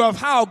remind you of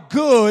how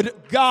good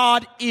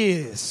God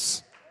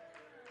is.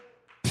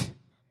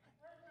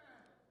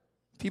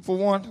 People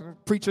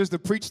want preachers to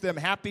preach them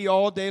happy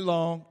all day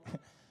long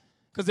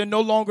because they're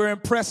no longer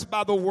impressed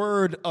by the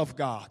word of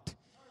God.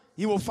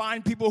 You will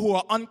find people who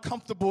are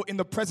uncomfortable in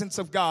the presence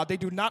of God. They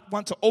do not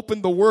want to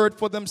open the word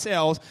for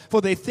themselves,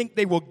 for they think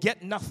they will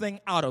get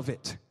nothing out of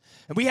it.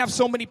 And we have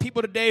so many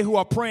people today who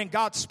are praying,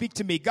 God, speak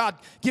to me. God,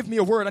 give me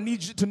a word. I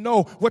need you to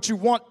know what you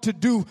want to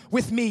do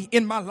with me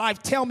in my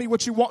life. Tell me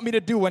what you want me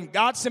to do. And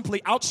God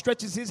simply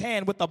outstretches his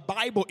hand with the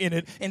Bible in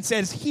it and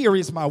says, here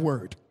is my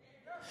word.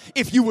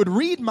 If you would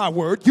read my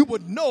word, you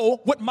would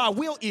know what my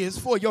will is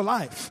for your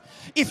life.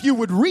 If you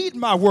would read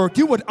my word,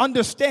 you would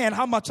understand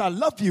how much I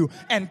love you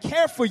and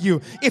care for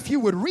you. If you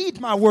would read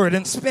my word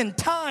and spend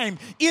time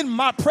in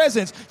my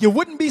presence, you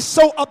wouldn't be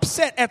so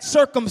upset at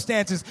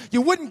circumstances.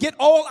 You wouldn't get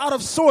all out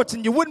of sorts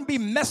and you wouldn't be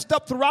messed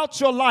up throughout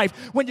your life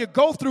when you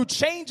go through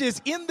changes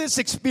in this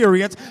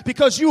experience,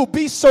 because you will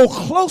be so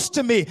close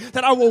to me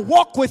that I will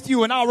walk with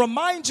you and I'll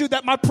remind you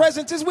that my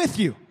presence is with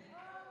you.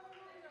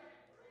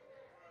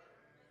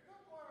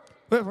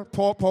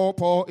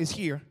 Paul is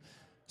here.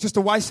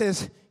 Sister White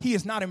says he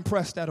is not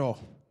impressed at all.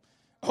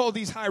 All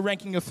these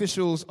high-ranking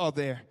officials are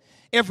there.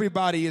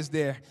 Everybody is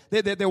there.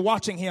 They're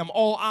watching him.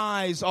 All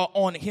eyes are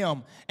on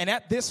him. And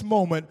at this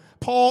moment,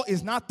 Paul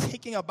is not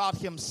thinking about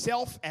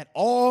himself at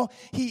all.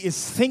 He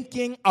is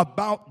thinking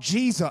about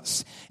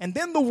Jesus. And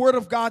then the word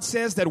of God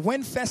says that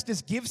when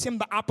Festus gives him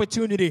the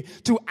opportunity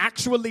to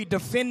actually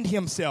defend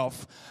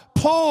himself,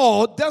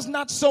 Paul does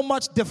not so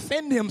much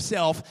defend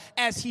himself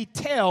as he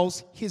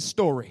tells his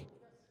story.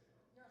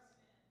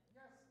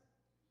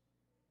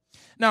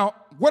 Now,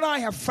 what I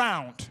have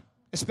found,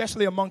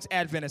 especially amongst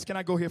Adventists, can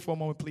I go here for a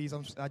moment, please?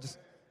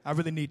 I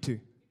really need to.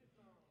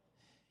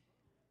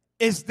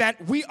 Is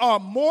that we are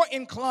more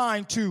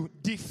inclined to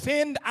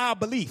defend our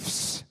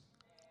beliefs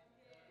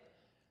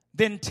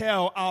than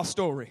tell our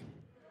story.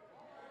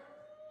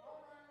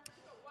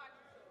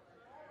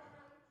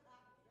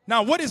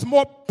 Now, what is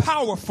more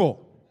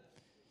powerful?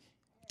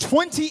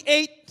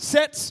 28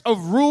 sets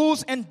of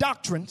rules and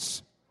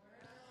doctrines,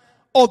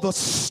 or the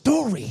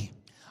story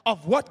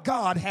of what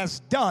God has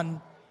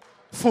done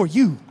for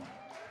you?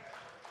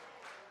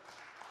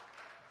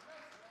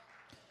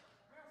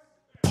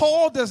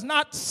 Paul does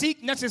not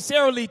seek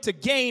necessarily to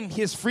gain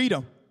his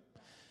freedom.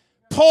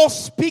 Paul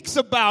speaks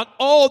about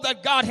all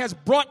that God has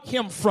brought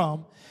him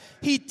from.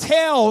 He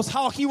tells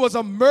how he was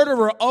a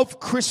murderer of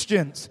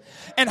Christians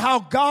and how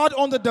God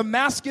on the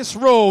Damascus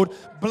road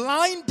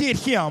blinded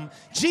him.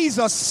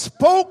 Jesus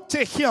spoke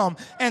to him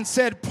and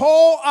said,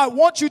 Paul, I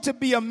want you to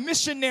be a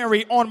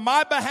missionary on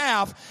my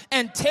behalf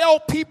and tell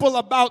people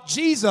about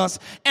Jesus.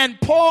 And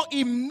Paul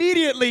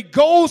immediately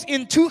goes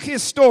into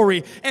his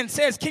story and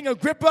says, King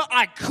Agrippa,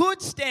 I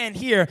could stand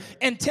here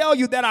and tell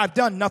you that I've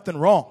done nothing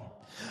wrong.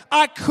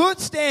 I could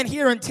stand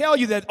here and tell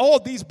you that all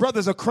these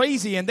brothers are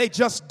crazy and they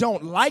just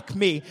don't like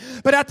me.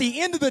 But at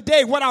the end of the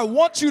day, what I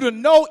want you to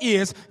know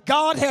is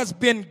God has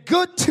been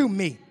good to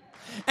me.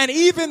 And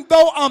even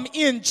though I'm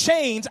in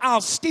chains,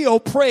 I'll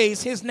still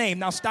praise his name.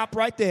 Now stop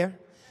right there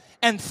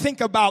and think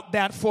about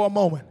that for a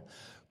moment.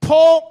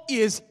 Paul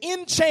is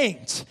in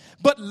chains,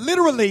 but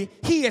literally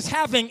he is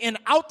having an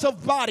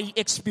out-of-body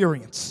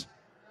experience.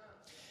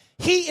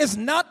 He is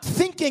not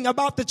thinking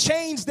about the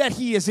chains that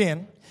he is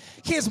in.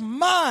 His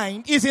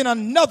mind is in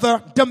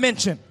another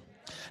dimension.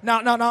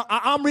 Now,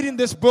 I'm reading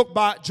this book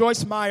by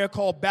Joyce Meyer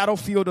called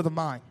Battlefield of the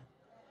Mind.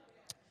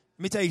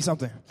 Let me tell you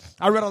something.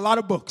 I read a lot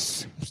of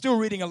books. I'm still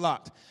reading a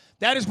lot.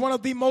 That is one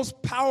of the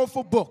most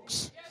powerful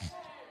books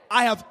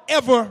I have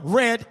ever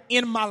read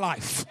in my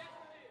life.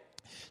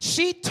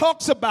 She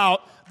talks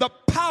about the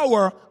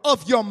power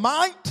of your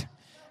mind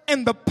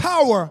and the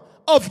power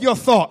of your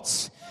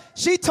thoughts.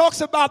 She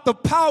talks about the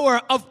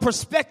power of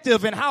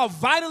perspective and how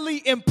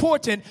vitally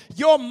important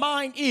your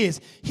mind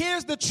is.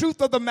 Here's the truth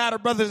of the matter,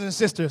 brothers and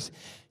sisters.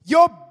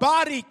 Your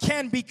body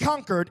can be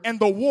conquered and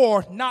the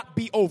war not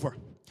be over.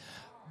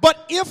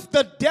 But if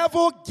the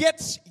devil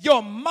gets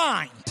your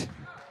mind,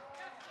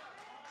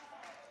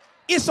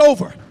 it's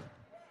over.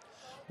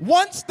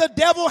 Once the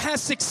devil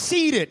has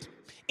succeeded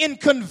in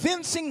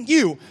convincing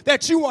you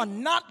that you are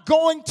not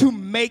going to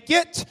make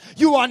it,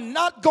 you are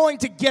not going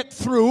to get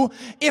through,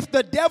 if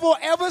the devil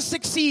ever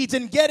succeeds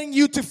in getting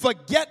you to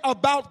forget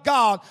about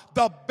God,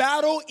 the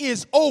battle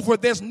is over.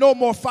 There's no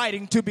more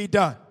fighting to be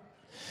done.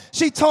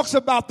 She talks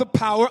about the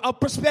power of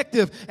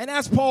perspective. And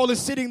as Paul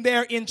is sitting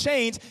there in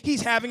chains,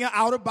 he's having an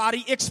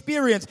out-of-body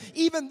experience.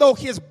 Even though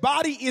his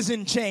body is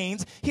in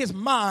chains, his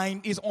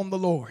mind is on the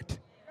Lord.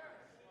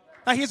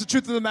 Now, here's the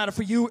truth of the matter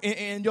for you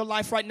in your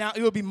life right now.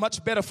 It will be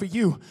much better for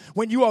you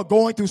when you are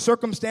going through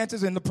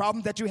circumstances and the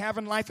problems that you have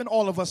in life, and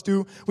all of us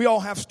do. We all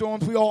have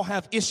storms. We all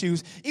have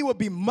issues. It would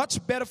be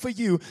much better for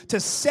you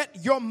to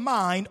set your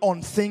mind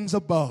on things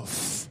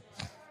above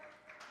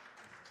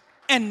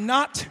and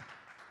not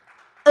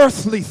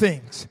earthly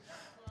things.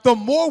 The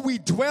more we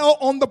dwell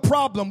on the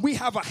problem, we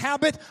have a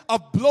habit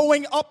of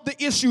blowing up the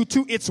issue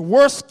to its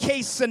worst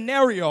case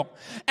scenario.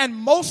 And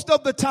most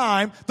of the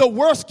time, the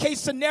worst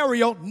case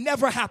scenario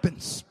never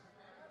happens.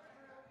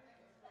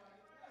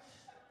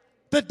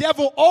 The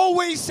devil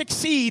always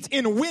succeeds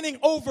in winning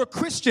over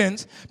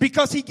Christians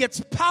because he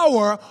gets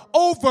power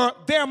over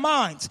their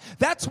minds.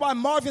 That's why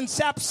Marvin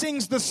Sapp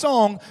sings the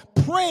song,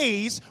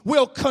 "Praise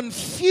will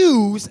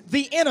confuse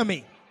the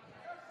enemy."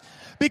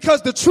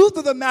 Because the truth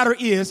of the matter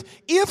is,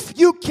 if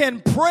you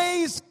can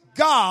praise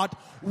God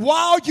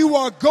while you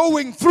are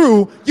going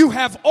through, you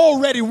have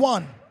already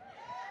won.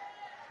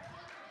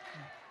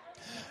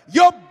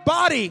 Your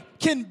body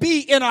can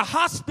be in a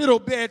hospital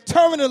bed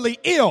terminally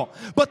ill,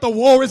 but the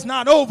war is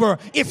not over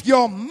if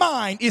your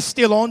mind is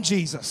still on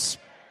Jesus.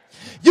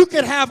 You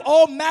could have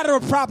all manner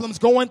of problems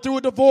going through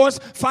a divorce,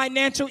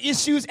 financial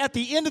issues. At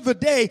the end of the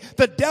day,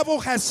 the devil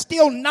has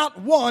still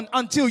not won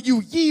until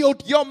you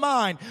yield your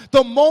mind.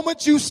 The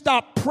moment you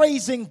stop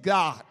praising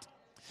God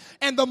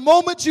and the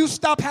moment you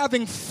stop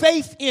having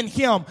faith in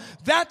him,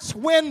 that's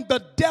when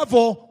the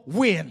devil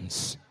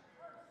wins.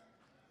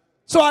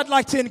 So I'd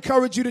like to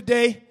encourage you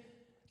today,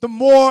 the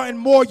more and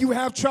more you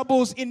have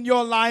troubles in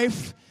your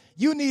life,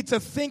 you need to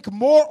think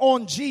more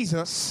on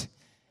Jesus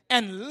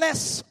and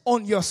less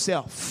on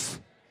yourself.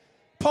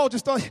 Paul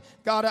just thought,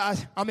 God,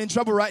 I'm in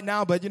trouble right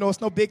now, but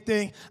it's no big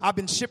thing. I've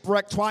been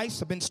shipwrecked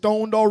twice. I've been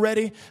stoned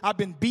already. I've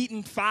been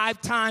beaten 5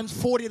 times,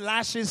 40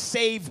 lashes,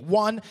 save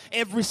 1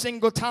 every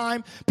single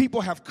time. People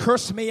have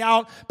cursed me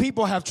out.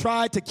 People have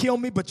tried to kill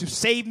me, but you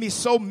saved me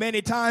so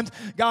many times.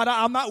 God,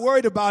 I'm not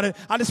worried about it.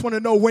 I just want to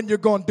know when you're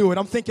going to do it.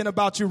 I'm thinking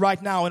about you right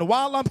now. And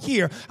while I'm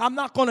here, I'm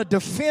not going to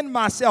defend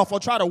myself or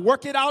try to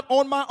work it out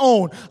on my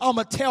own. I'm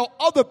going to tell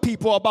other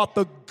people about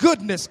the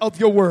goodness of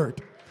your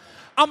word.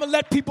 I'm going to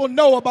let people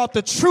know about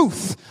the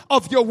truth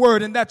of your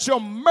word and that your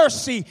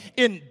mercy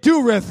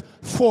endureth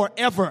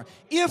forever.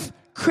 If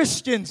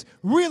Christians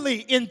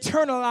really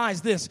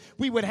internalize this,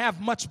 we would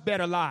have much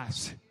better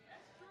lives.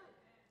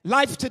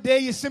 Life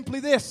today is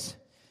simply this: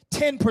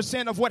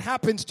 10% of what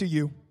happens to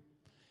you,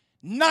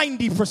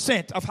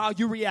 90% of how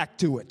you react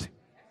to it.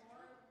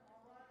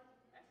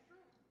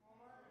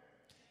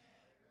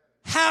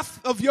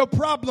 Half of your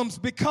problems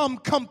become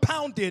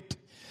compounded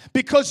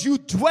because you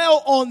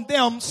dwell on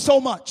them so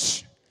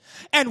much.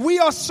 And we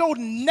are so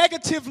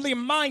negatively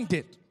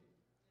minded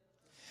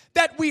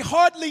that we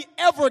hardly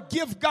ever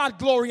give God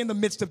glory in the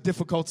midst of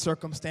difficult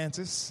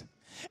circumstances.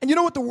 And you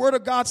know what the word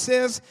of God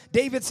says?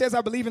 David says, I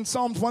believe in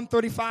Psalms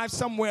 135,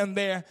 somewhere in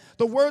there,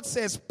 the word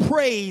says,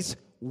 praise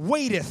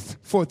waiteth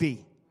for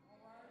thee.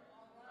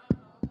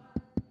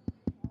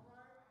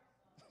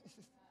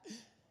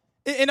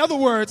 In other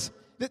words,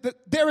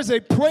 there is a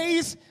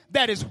praise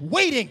that is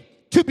waiting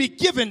to be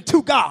given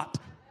to God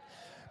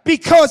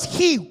because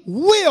he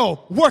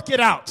will work it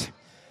out.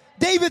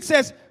 David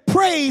says,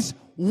 praise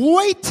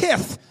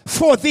waiteth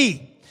for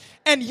thee.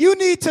 And you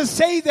need to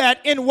say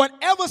that in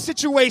whatever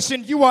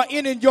situation you are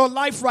in your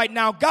life right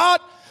now. God,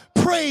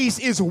 praise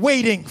is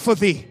waiting for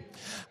thee.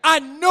 I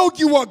know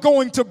you are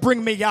going to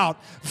bring me out.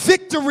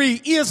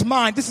 Victory is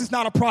mine. This is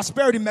not a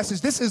prosperity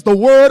message. This is the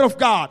word of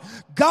God.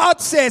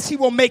 God says he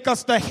will make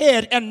us the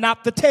head and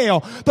not the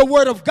tail. The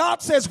word of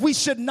God says we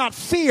should not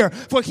fear,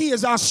 for he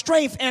is our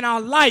strength and our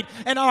light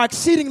and our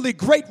exceedingly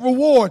great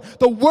reward.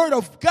 The word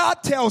of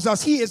God tells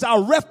us he is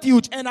our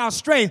refuge and our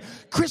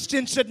strength.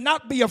 Christians should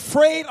not be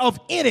afraid of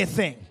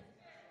anything.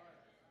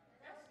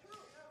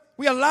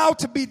 We are allowed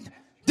to be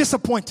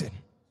disappointed,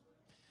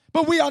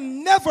 but we are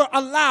never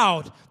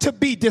allowed to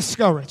be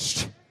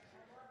discouraged.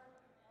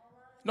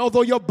 And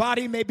although your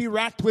body may be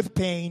racked with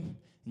pain,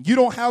 you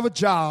don't have a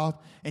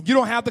job, and you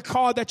don't have the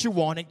car that you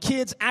want, and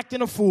kids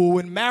acting a fool,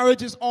 and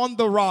marriage is on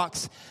the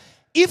rocks,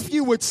 if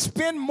you would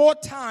spend more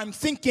time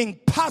thinking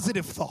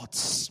positive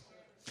thoughts,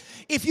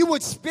 if you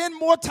would spend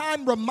more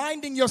time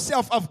reminding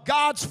yourself of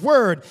God's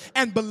word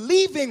and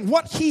believing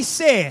what he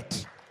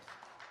said,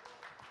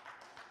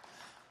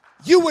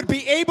 you would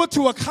be able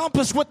to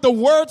accomplish what the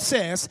word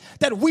says,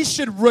 that we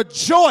should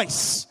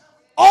rejoice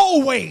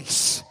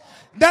always.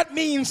 That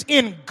means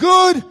in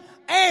good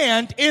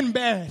and in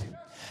bad.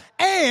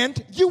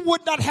 And you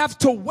would not have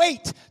to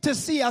wait to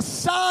see a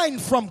sign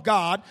from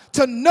God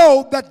to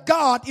know that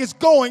God is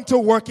going to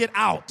work it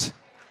out.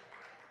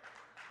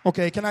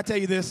 Okay, can I tell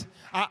you this?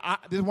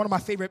 This is one of my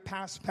favorite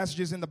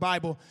passages in the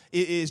Bible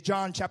is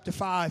John chapter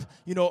 5.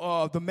 You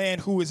know, the man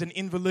who is an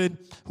invalid,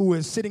 who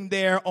is sitting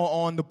there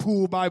on the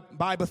pool by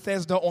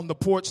Bethesda on the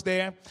porch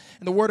there.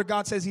 And the word of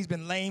God says he's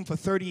been lame for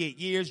 38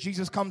 years.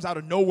 Jesus comes out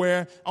of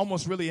nowhere,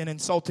 almost really an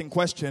insulting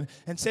question,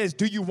 and says,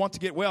 do you want to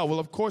get well? Well,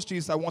 of course,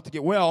 Jesus, I want to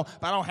get well,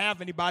 but I don't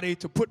have anybody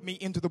to put me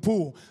into the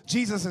pool.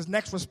 Jesus'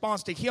 next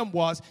response to him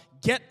was,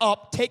 get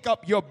up, take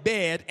up your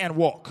bed, and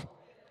walk.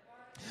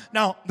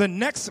 Now, the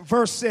next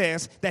verse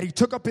says that he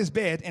took up his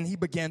bed and he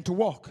began to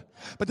walk.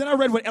 But then I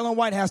read what Ellen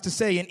White has to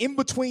say, and in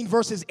between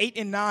verses 8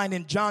 and 9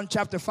 in John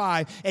chapter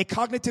 5, a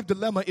cognitive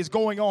dilemma is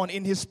going on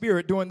in his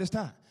spirit during this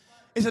time.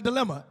 It's a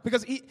dilemma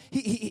because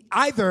he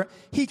either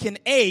he can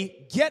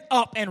A, get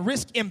up and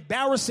risk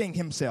embarrassing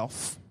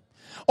himself,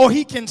 or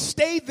he can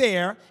stay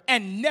there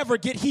and never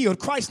get healed.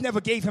 Christ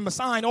never gave him a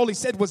sign. All he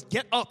said was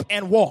get up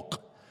and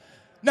walk.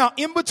 Now,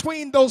 in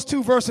between those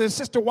two verses,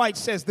 Sister White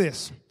says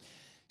this.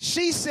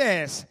 She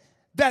says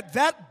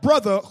that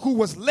brother who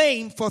was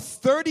lame for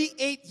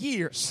 38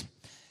 years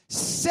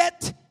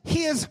set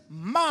his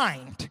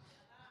mind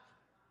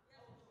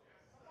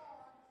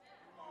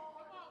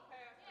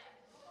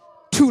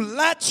to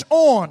latch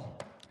on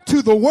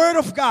to the word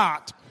of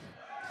God,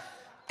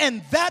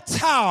 and that's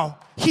how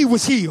he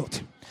was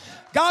healed.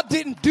 God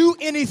didn't do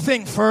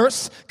anything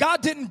first.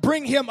 God didn't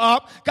bring him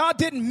up. God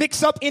didn't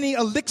mix up any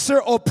elixir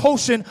or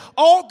potion.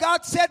 All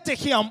God said to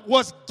him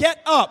was,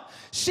 get up.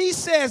 She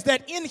says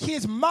that in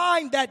his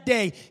mind that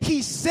day,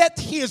 he set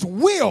his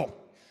will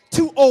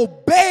to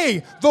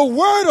obey the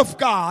word of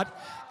God,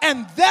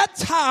 and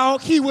that's how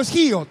he was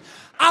healed.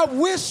 I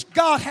wish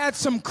God had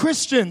some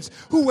Christians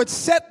who would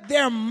set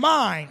their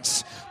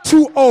minds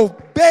to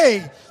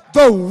obey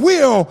the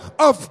will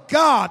of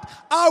God.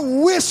 I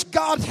wish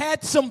God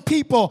had some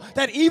people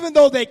that even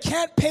though they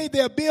can't pay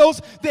their bills,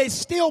 they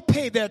still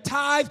pay their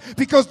tithe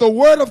because the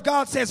word of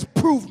God says,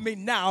 prove me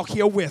now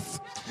herewith,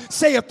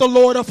 saith the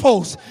Lord of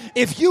hosts.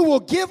 If you will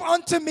give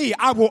unto me,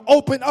 I will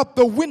open up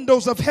the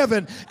windows of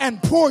heaven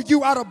and pour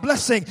you out a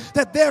blessing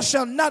that there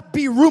shall not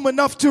be room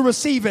enough to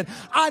receive it.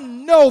 I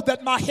know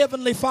that my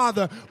heavenly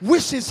Father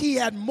wishes he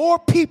had more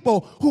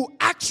people who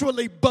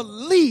actually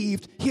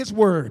believed his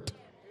word.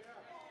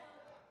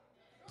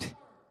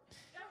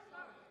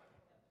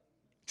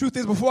 Truth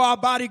is, before our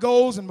body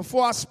goes and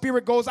before our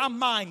spirit goes, our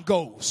mind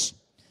goes.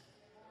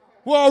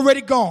 We're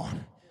already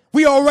gone.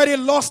 We already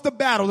lost the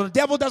battle. The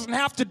devil doesn't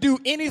have to do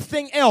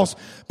anything else.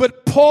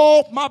 But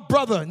Paul, my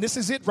brother, and this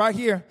is it right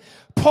here.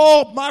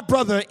 Paul, my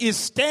brother, is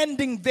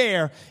standing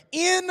there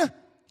in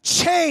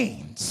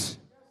chains.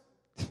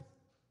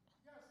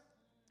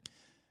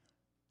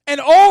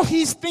 And all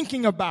he's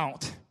thinking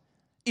about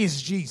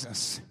is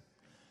Jesus.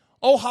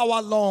 Oh, how I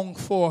long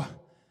for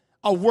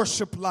a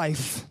worship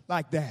life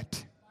like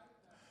that.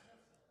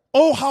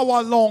 Oh, how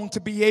I long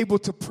to be able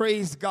to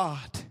praise God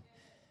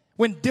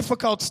when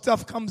difficult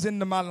stuff comes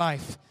into my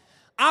life.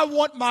 I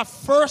want my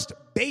first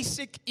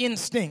basic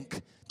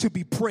instinct to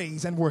be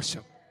praise and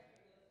worship.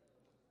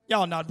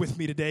 Y'all not with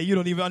me today. You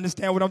don't even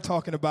understand what I'm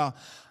talking about.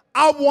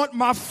 I want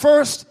my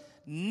first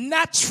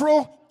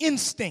natural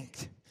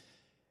instinct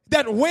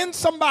that when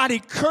somebody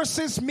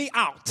curses me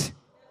out,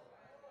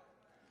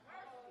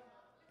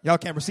 y'all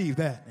can't receive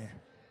that, man.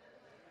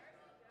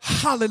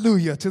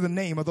 Hallelujah to the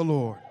name of the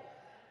Lord.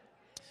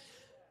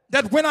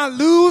 That when I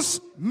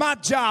lose my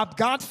job,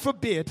 God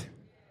forbid,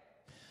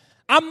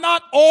 I'm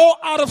not all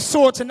out of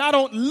sorts and I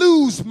don't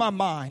lose my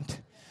mind,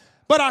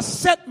 but I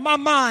set my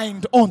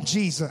mind on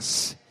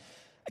Jesus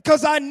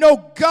because I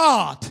know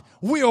God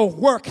will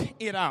work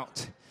it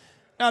out.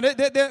 Now,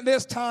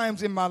 there's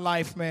times in my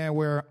life, man,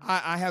 where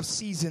I have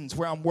seasons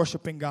where I'm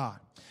worshiping God.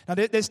 Now,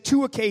 there's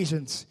two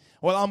occasions.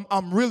 Well,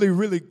 I'm really,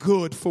 really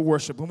good for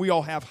worship, and we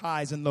all have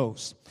highs and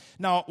lows.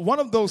 Now, one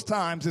of those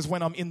times is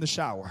when I'm in the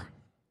shower.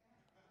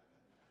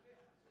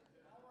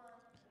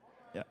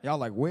 Yeah, y'all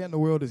like, where in the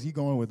world is he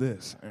going with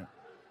this? Yeah.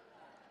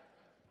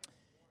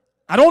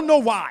 I don't know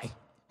why.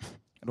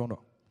 I don't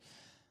know.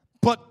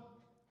 But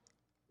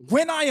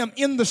when I am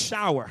in the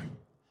shower,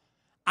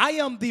 I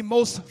am the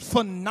most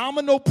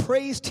phenomenal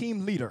praise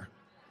team leader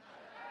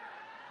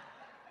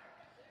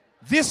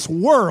this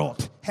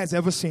world has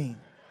ever seen.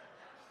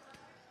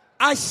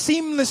 I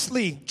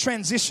seamlessly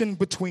transition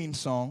between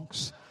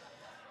songs.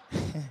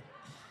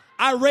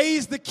 I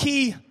raise the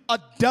key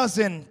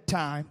 12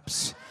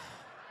 times.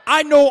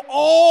 I know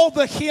all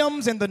the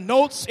hymns and the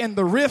notes and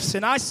the riffs,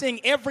 and I sing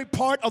every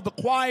part of the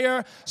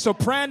choir,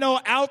 soprano,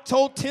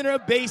 alto, tenor,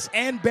 bass,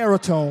 and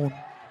baritone.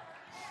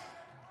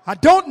 I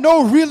don't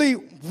know really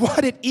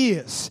what it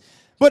is,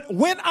 but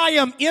when I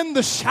am in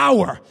the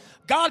shower,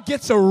 God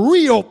gets a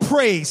real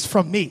praise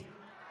from me.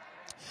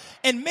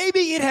 And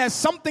maybe it has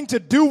something to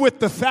do with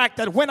the fact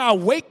that when I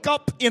wake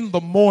up in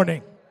the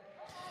morning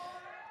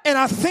and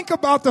I think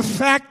about the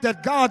fact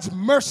that God's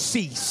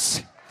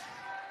mercies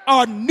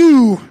are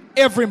new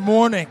every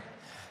morning,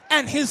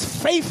 and his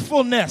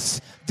faithfulness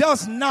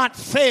does not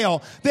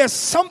fail. There's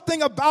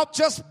something about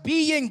just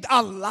being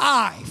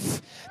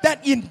alive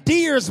that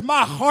endears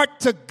my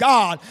heart to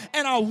God,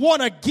 and I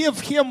want to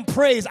give him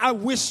praise. I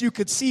wish you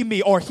could see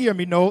me or hear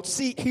me. No,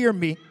 hear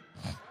me.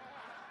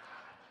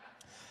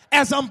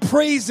 As I'm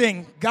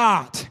praising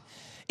God,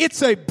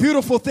 it's a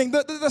beautiful thing.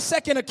 The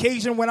second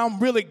occasion when I'm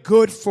really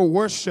good for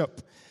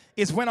worship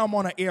is when I'm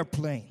on an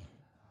airplane.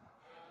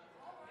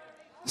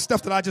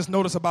 Stuff that I just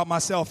notice about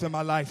myself in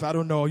my life. I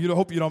don't know.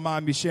 Hope you don't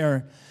mind me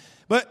sharing.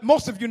 But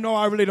most of you know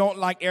I really don't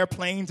like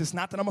airplanes. It's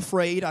not that I'm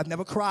afraid. I've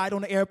never cried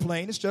on an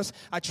airplane. It's just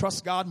I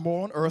trust God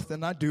more on earth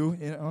than I do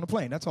on a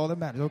plane. That's all that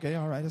matters. Okay,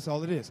 all right, that's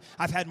all it is.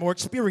 I've had more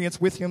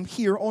experience with him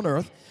here on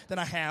earth than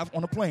I have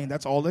on a plane.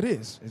 That's all it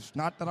is. It's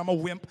not that I'm a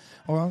wimp.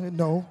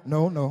 No.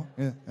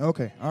 Yeah,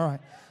 okay, all right.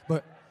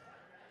 But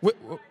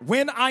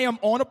when I am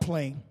on a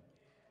plane,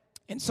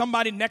 and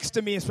somebody next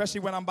to me,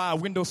 especially when I'm by a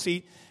window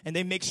seat, and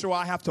they make sure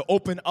I have to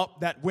open up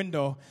that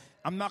window,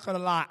 I'm not going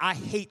to lie, I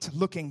hate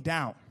looking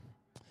down.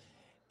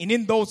 And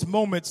in those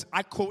moments,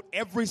 I quote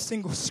every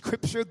single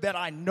scripture that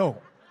I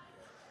know,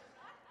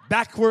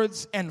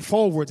 backwards and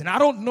forwards. And I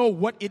don't know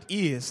what it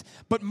is,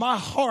 but my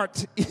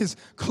heart is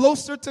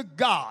closer to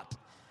God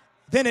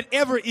than it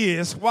ever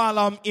is while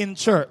I'm in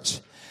church.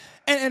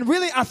 And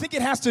really, I think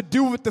it has to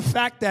do with the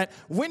fact that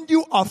when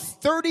you are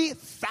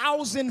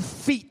 30,000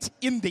 feet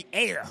in the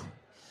air,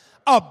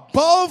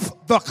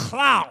 above the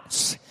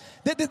clouds,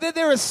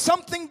 there is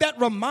something that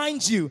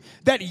reminds you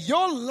that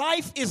your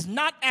life is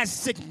not as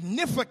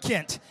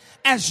significant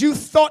as you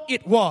thought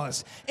it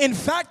was. In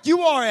fact, you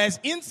are as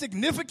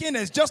insignificant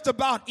as just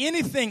about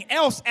anything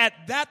else at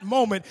that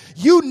moment.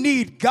 You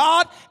need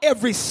God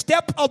every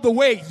step of the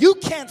way. You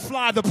can't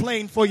fly the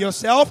plane for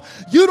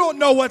yourself. You don't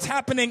know what's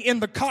happening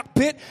in the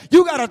cockpit.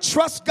 You got to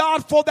trust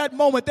God for that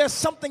moment. There's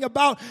something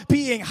about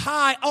being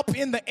high up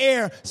in the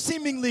air,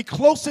 seemingly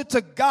closer to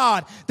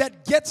God,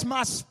 that gets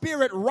my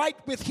spirit right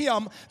with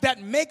him,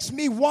 that makes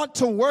me want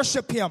to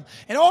worship him.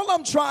 And all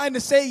I'm trying to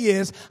say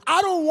is,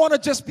 I don't want to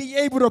just be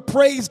able to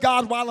praise God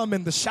while I'm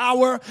in the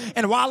shower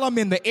and while I'm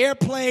in the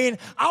airplane.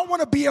 I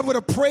want to be able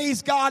to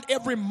praise God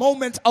every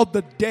moment of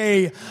the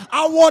day.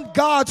 I want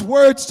God's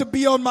words to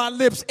be on my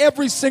lips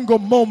every single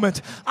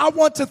moment. I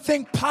want to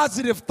think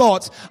positive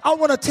thoughts. I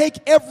want to take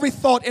every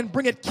thought and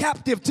bring it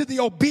captive to the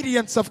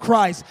obedience of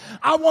Christ.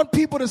 I want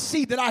people to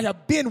see that I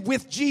have been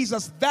with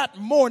Jesus that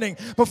morning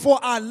before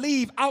I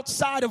leave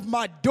outside of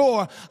my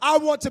door. I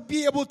want to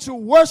be able to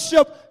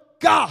worship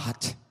God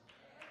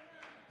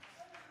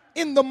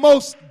in the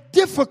most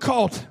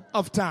difficult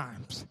of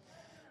times.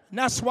 And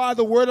that's why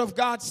the Word of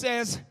God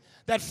says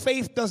that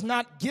faith does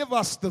not give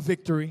us the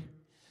victory.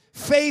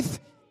 Faith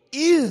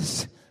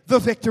is the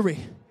victory.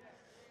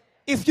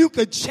 If you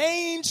could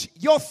change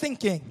your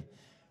thinking,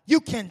 you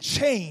can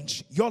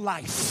change your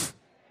life.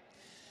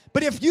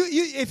 But if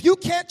you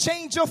can't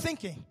change your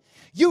thinking,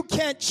 you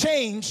can't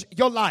change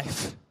your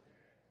life.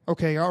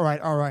 Okay, all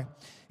right.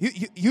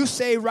 You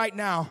say right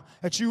now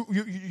that you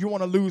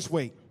want to lose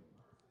weight.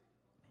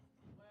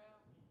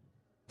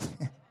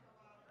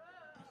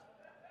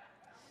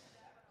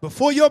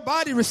 Before your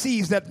body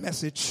receives that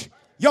message,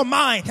 your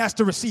mind has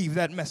to receive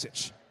that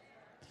message.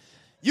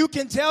 You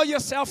can tell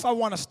yourself, I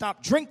want to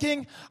stop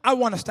drinking. I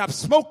want to stop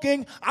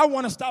smoking. I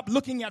want to stop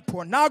looking at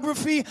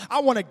pornography. I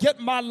want to get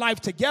my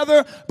life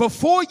together.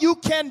 Before you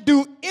can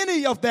do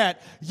any of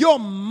that, your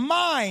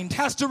mind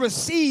has to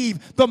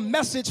receive the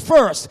message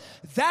first.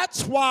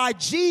 That's why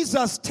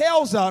Jesus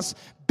tells us,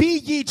 be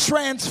ye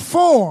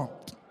transformed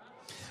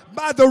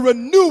by the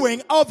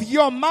renewing of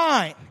your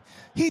mind.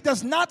 He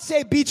does not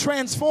say be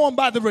transformed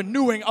by the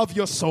renewing of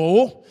your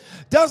soul.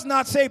 Does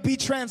not say be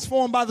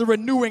transformed by the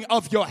renewing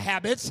of your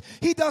habits.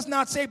 He does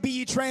not say be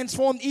ye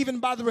transformed even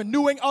by the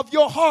renewing of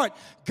your heart.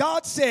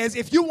 God says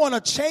if you want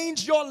to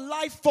change your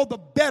life for the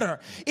better,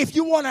 if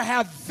you want to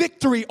have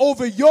victory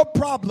over your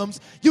problems,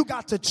 you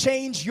got to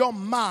change your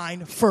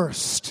mind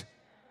first.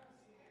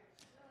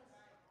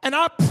 And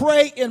I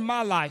pray in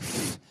my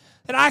life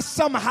that I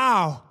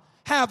somehow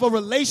have a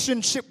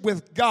relationship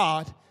with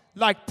God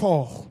like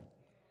Paul.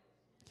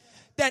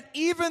 That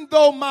even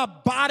though my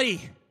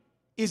body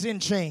is in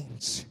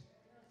chains,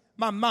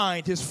 my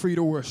mind is free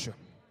to worship.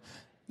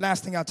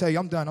 Last thing I'll tell you,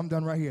 I'm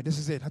done right here. This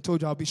is it. I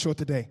told you I'll be short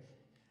today.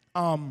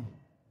 I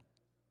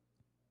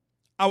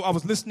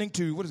was listening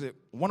to,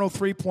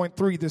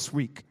 103.3 this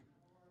week. I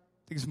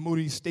think it's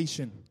Moody's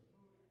station.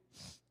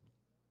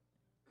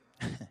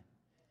 And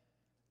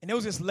there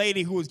was this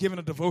lady who was giving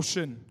a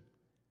devotion.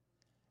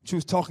 She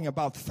was talking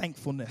about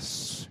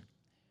thankfulness,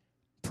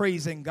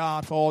 praising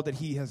God for all that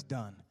he has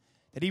done.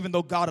 That even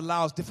though God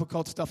allows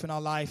difficult stuff in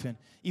our life, and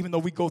even though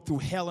we go through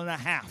hell and a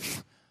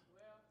half,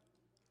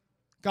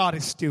 God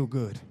is still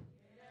good.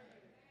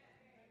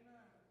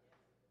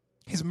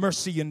 His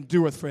mercy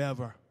endureth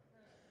forever,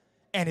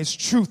 and his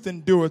truth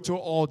endureth to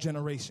all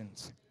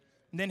generations.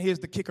 And then here's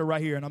the kicker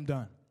right here, and I'm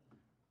done.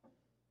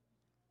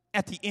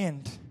 At the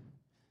end,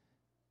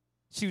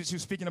 she was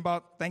speaking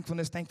about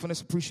thankfulness,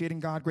 appreciating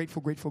God,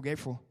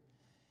 grateful.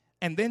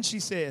 And then she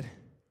said,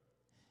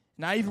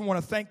 and I even want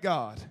to thank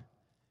God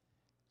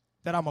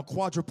that I'm a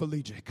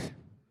quadriplegic.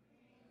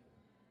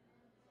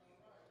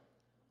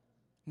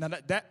 Now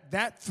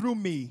that threw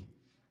me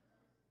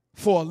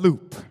for a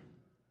loop.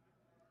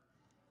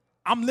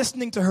 I'm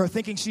listening to her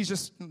thinking she's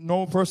just a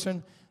normal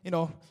person,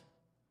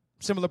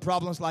 similar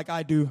problems like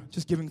I do,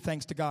 just giving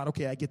thanks to God.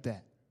 Okay, I get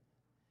that.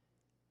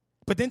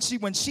 But then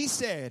when she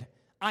said,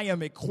 I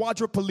am a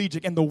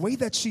quadriplegic, and the way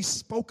that she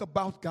spoke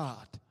about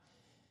God,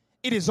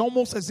 it is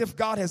almost as if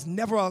God has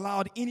never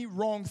allowed any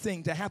wrong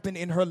thing to happen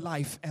in her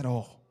life at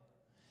all.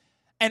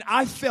 And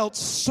I felt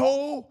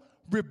so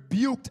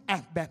rebuked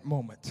at that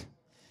moment.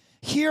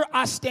 Here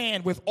I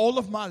stand with all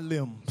of my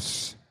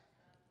limbs,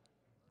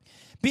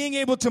 being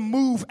able to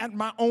move at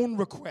my own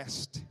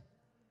request.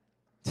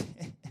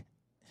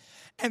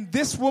 And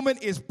this woman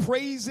is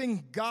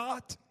praising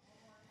God,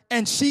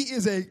 and she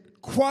is a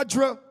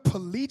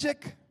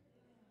quadriplegic.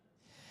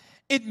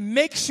 It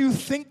makes you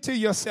think to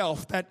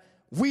yourself that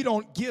we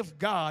don't give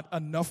God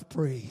enough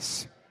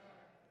praise,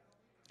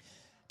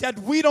 that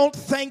we don't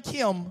thank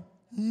Him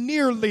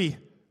nearly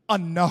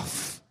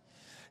enough,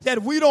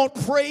 that we don't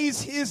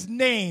praise His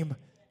name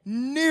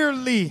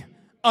nearly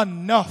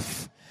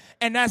enough.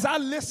 And as I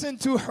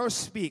listened to her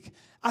speak,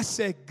 I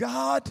said,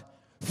 God,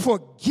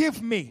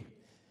 forgive me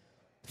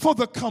for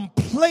the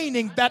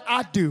complaining that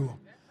I do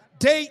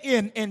day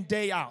in and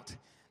day out.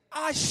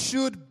 I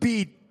should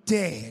be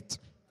dead.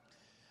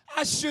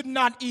 I should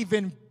not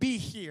even be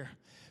here.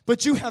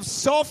 But you have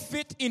saw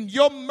fit in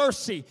your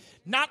mercy,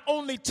 not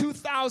only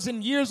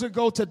 2,000 years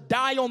ago to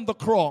die on the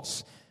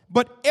cross,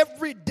 but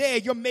every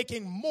day you're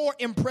making more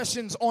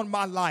impressions on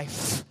my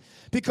life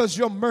because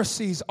your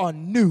mercies are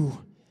new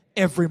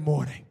every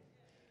morning.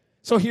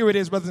 So here it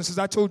is, brothers and sisters.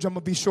 I told you I'm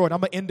going to be short.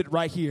 I'm going to end it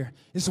right here.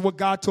 This is what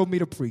God told me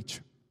to preach.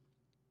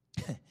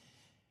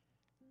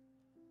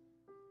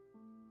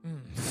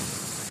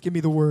 Give me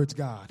the words,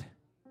 God.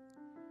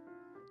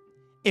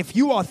 If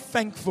you are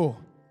thankful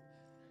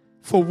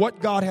for what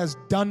God has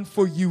done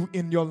for you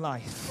in your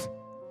life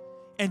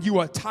and you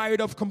are tired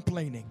of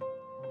complaining,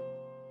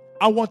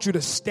 I want you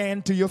to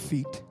stand to your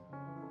feet.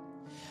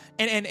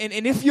 And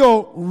if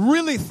you're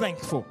really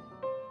thankful,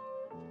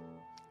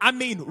 I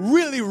mean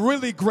really,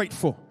 really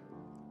grateful,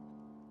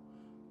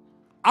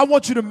 I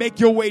want you to make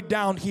your way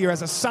down here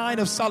as a sign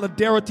of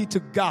solidarity to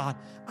God.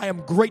 I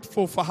am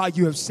grateful for how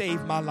you have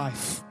saved my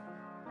life.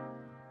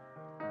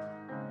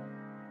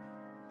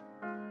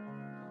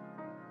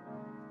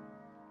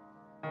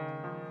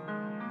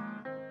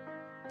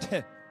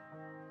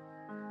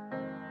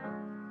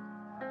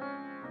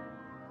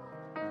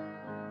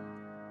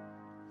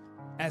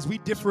 As we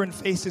differ in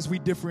faces, we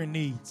differ in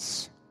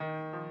needs.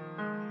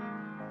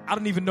 I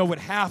don't even know what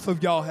half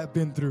of y'all have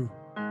been through.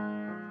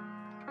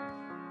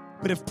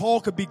 But if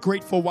Paul could be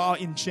grateful while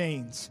in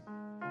chains,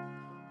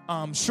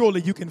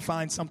 surely you can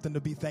find something to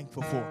be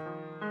thankful for.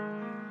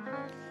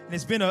 And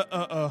it's been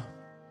a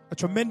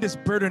tremendous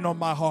burden on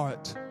my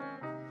heart.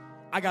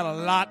 I got a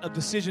lot of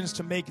decisions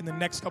to make in the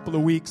next couple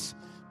of weeks.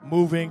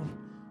 Moving,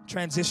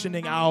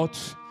 transitioning out.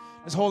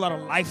 There's a whole lot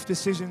of life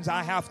decisions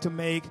I have to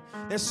make.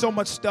 There's so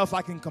much stuff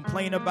I can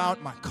complain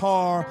about. My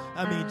car,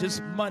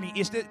 just money.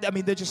 There's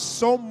just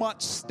so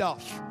much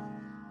stuff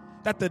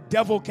that the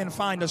devil can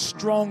find a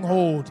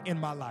stronghold in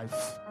my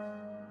life.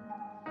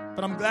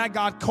 But I'm glad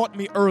God caught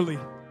me early.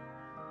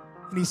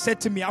 And He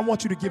said to me, I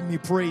want you to give me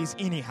praise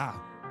anyhow.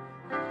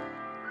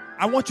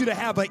 I want you to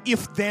have a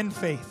if-then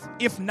faith.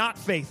 If not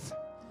faith.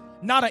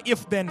 Not a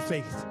if-then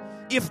faith.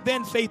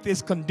 If-then faith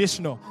is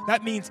conditional.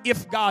 That means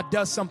if God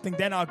does something,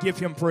 then I'll give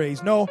Him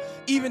praise. No,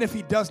 even if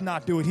He does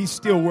not do it, He's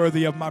still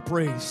worthy of my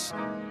praise.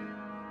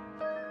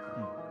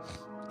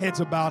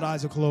 Heads are bowed,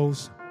 eyes are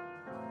closed.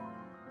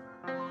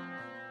 I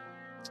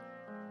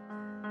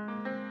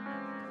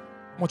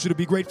want you to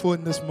be grateful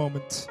in this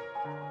moment.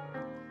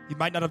 You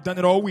might not have done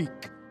it all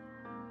week.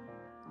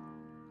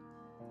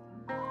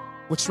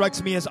 What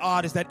strikes me as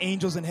odd is that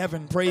angels in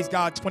heaven praise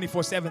God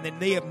 24/7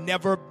 and they have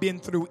never been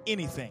through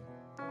anything.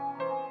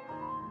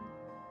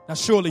 Now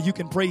surely you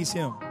can praise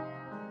Him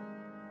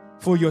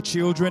for your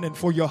children and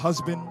for your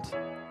husband.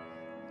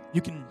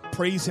 You can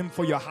praise Him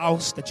for your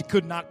house that you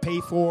could not pay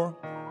for.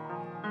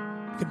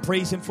 You can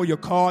praise Him for your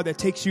car that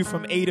takes you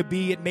from A to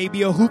B. It may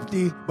be a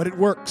hoopty, but it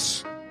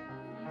works.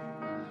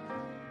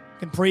 You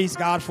can praise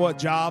God for a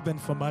job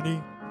and for money.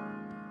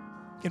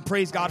 You can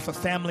praise God for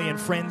family and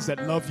friends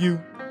that love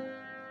you.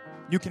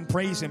 You can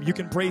praise Him. You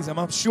can praise Him.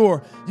 I'm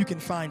sure you can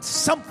find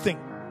something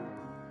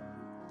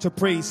to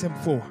praise Him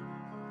for.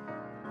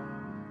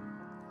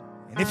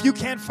 And if you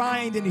can't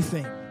find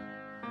anything,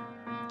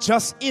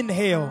 just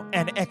inhale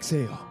and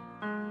exhale.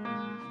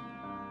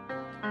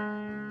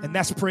 And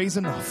that's praise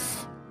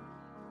enough.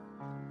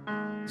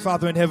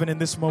 Father in heaven, in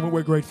this moment,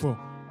 we're grateful.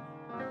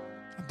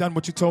 I've done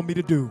what you told me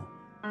to do.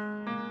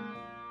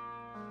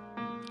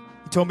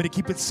 You told me to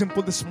keep it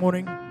simple this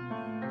morning.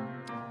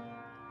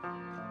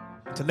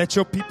 To let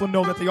your people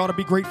know that they ought to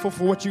be grateful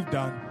for what you've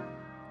done.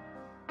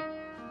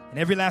 And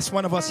every last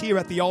one of us here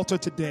at the altar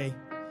today,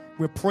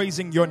 we're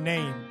praising your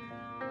name.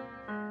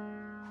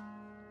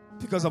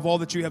 because of all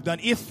that you have done.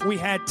 If we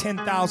had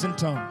 10,000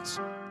 tongues,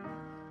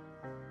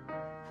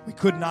 we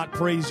could not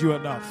praise you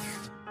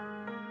enough.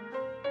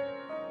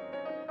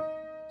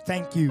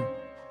 Thank you.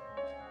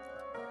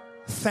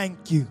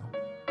 Thank you.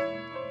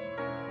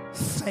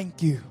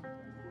 Thank you.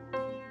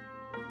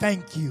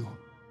 Thank you.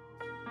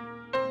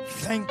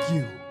 Thank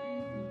you.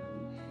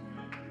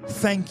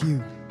 Thank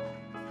you.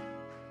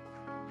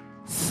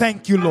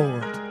 Thank you,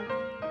 Lord.